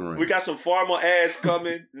nose ring. We got some formal ads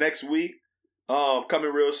coming next week.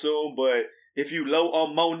 Coming real soon. But if you low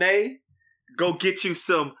on Monet, go get you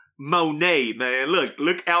some Monet, man.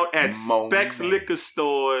 Look out at Specs liquor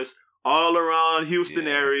stores all around Houston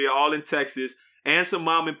area, all in Texas, and some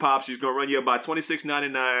mom and pops. She's gonna run you about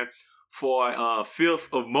 $26.99 for a fifth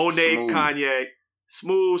of Monet cognac.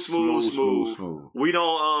 Smooth. We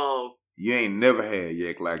don't You ain't never had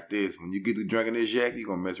yak like this. When you get to drinking this yak, you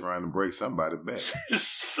gonna mess around and break somebody's back.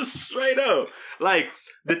 Straight up. Like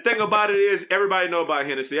the thing about it is, everybody know about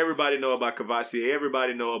Hennessy, everybody know about Cavassier,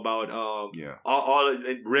 everybody know about all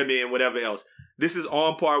Remy and whatever else. This is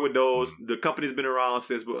on par with those. The company's been around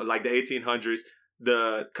since like the 1800s.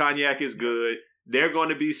 The cognac is good. They're going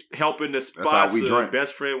to be helping to sponsor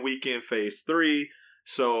Best Friend Weekend Phase 3.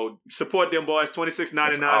 So support them boys.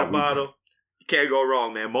 $26.99 a bottle. You can't go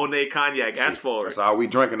wrong, man. Monet Cognac. Ask for it. That's all we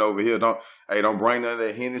drinking over here. Don't bring none of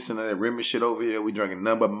that Hennessy and that Remy shit over here. We drinking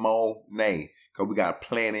number Monet. Cause we got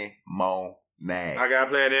plenty Monet. I got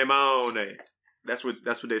plenty Monet. That's what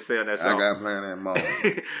they say on that song. I got plenty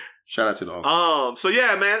Monet. Shout out to the host. So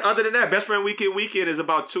yeah, man. Other than that, Best Friend Weekend is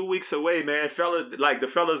about 2 weeks away, man. The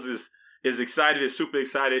fellas is excited, is super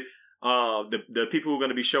excited. The people who are going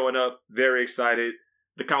to be showing up, very excited.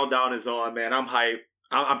 The countdown is on, man. I'm hyped.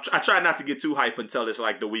 I try not to get too hyped until it's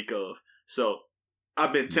like the week of. So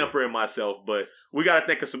I've been tempering myself, but we got to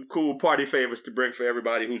think of some cool party favors to bring for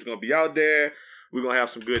everybody who's going to be out there. We're going to have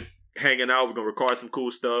some good hanging out. We're going to record some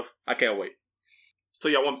cool stuff. I can't wait. So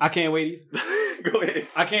y'all I can't wait either. Go ahead.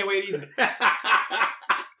 I can't wait either.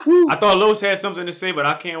 I thought Los had something to say, but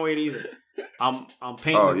I can't wait either. I'm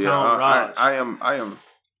painting the town Raj.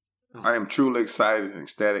 I am truly excited and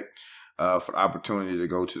ecstatic for the opportunity to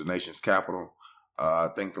go to the nation's capital. I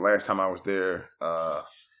think the last time I was there, I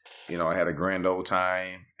had a grand old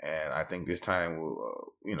time, and I think this time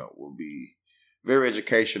will be very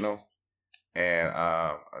educational. And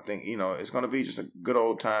I think it's going to be just a good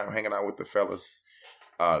old time hanging out with the fellas,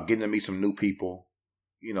 getting to meet some new people.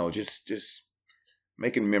 Just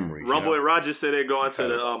making memories. Rumble and Rogers said they're going to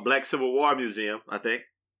the Black Civil War Museum. I think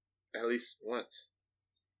at least once.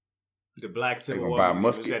 The Black Civil War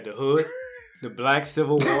Museum is at the hood. The Black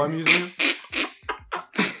Civil War Museum.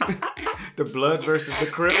 The Bloods versus the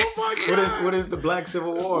Crips. Oh what is the Black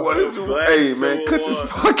Civil War? What is Hey man, cut this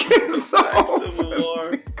podcast Black off. Civil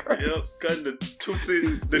War. Yep, cutting the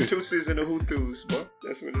Tutsis and the Hutus, bro.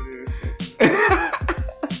 That's what it is.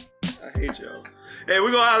 I hate y'all. Hey,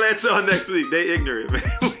 we're gonna holler at y'all next week. They ignorant, man.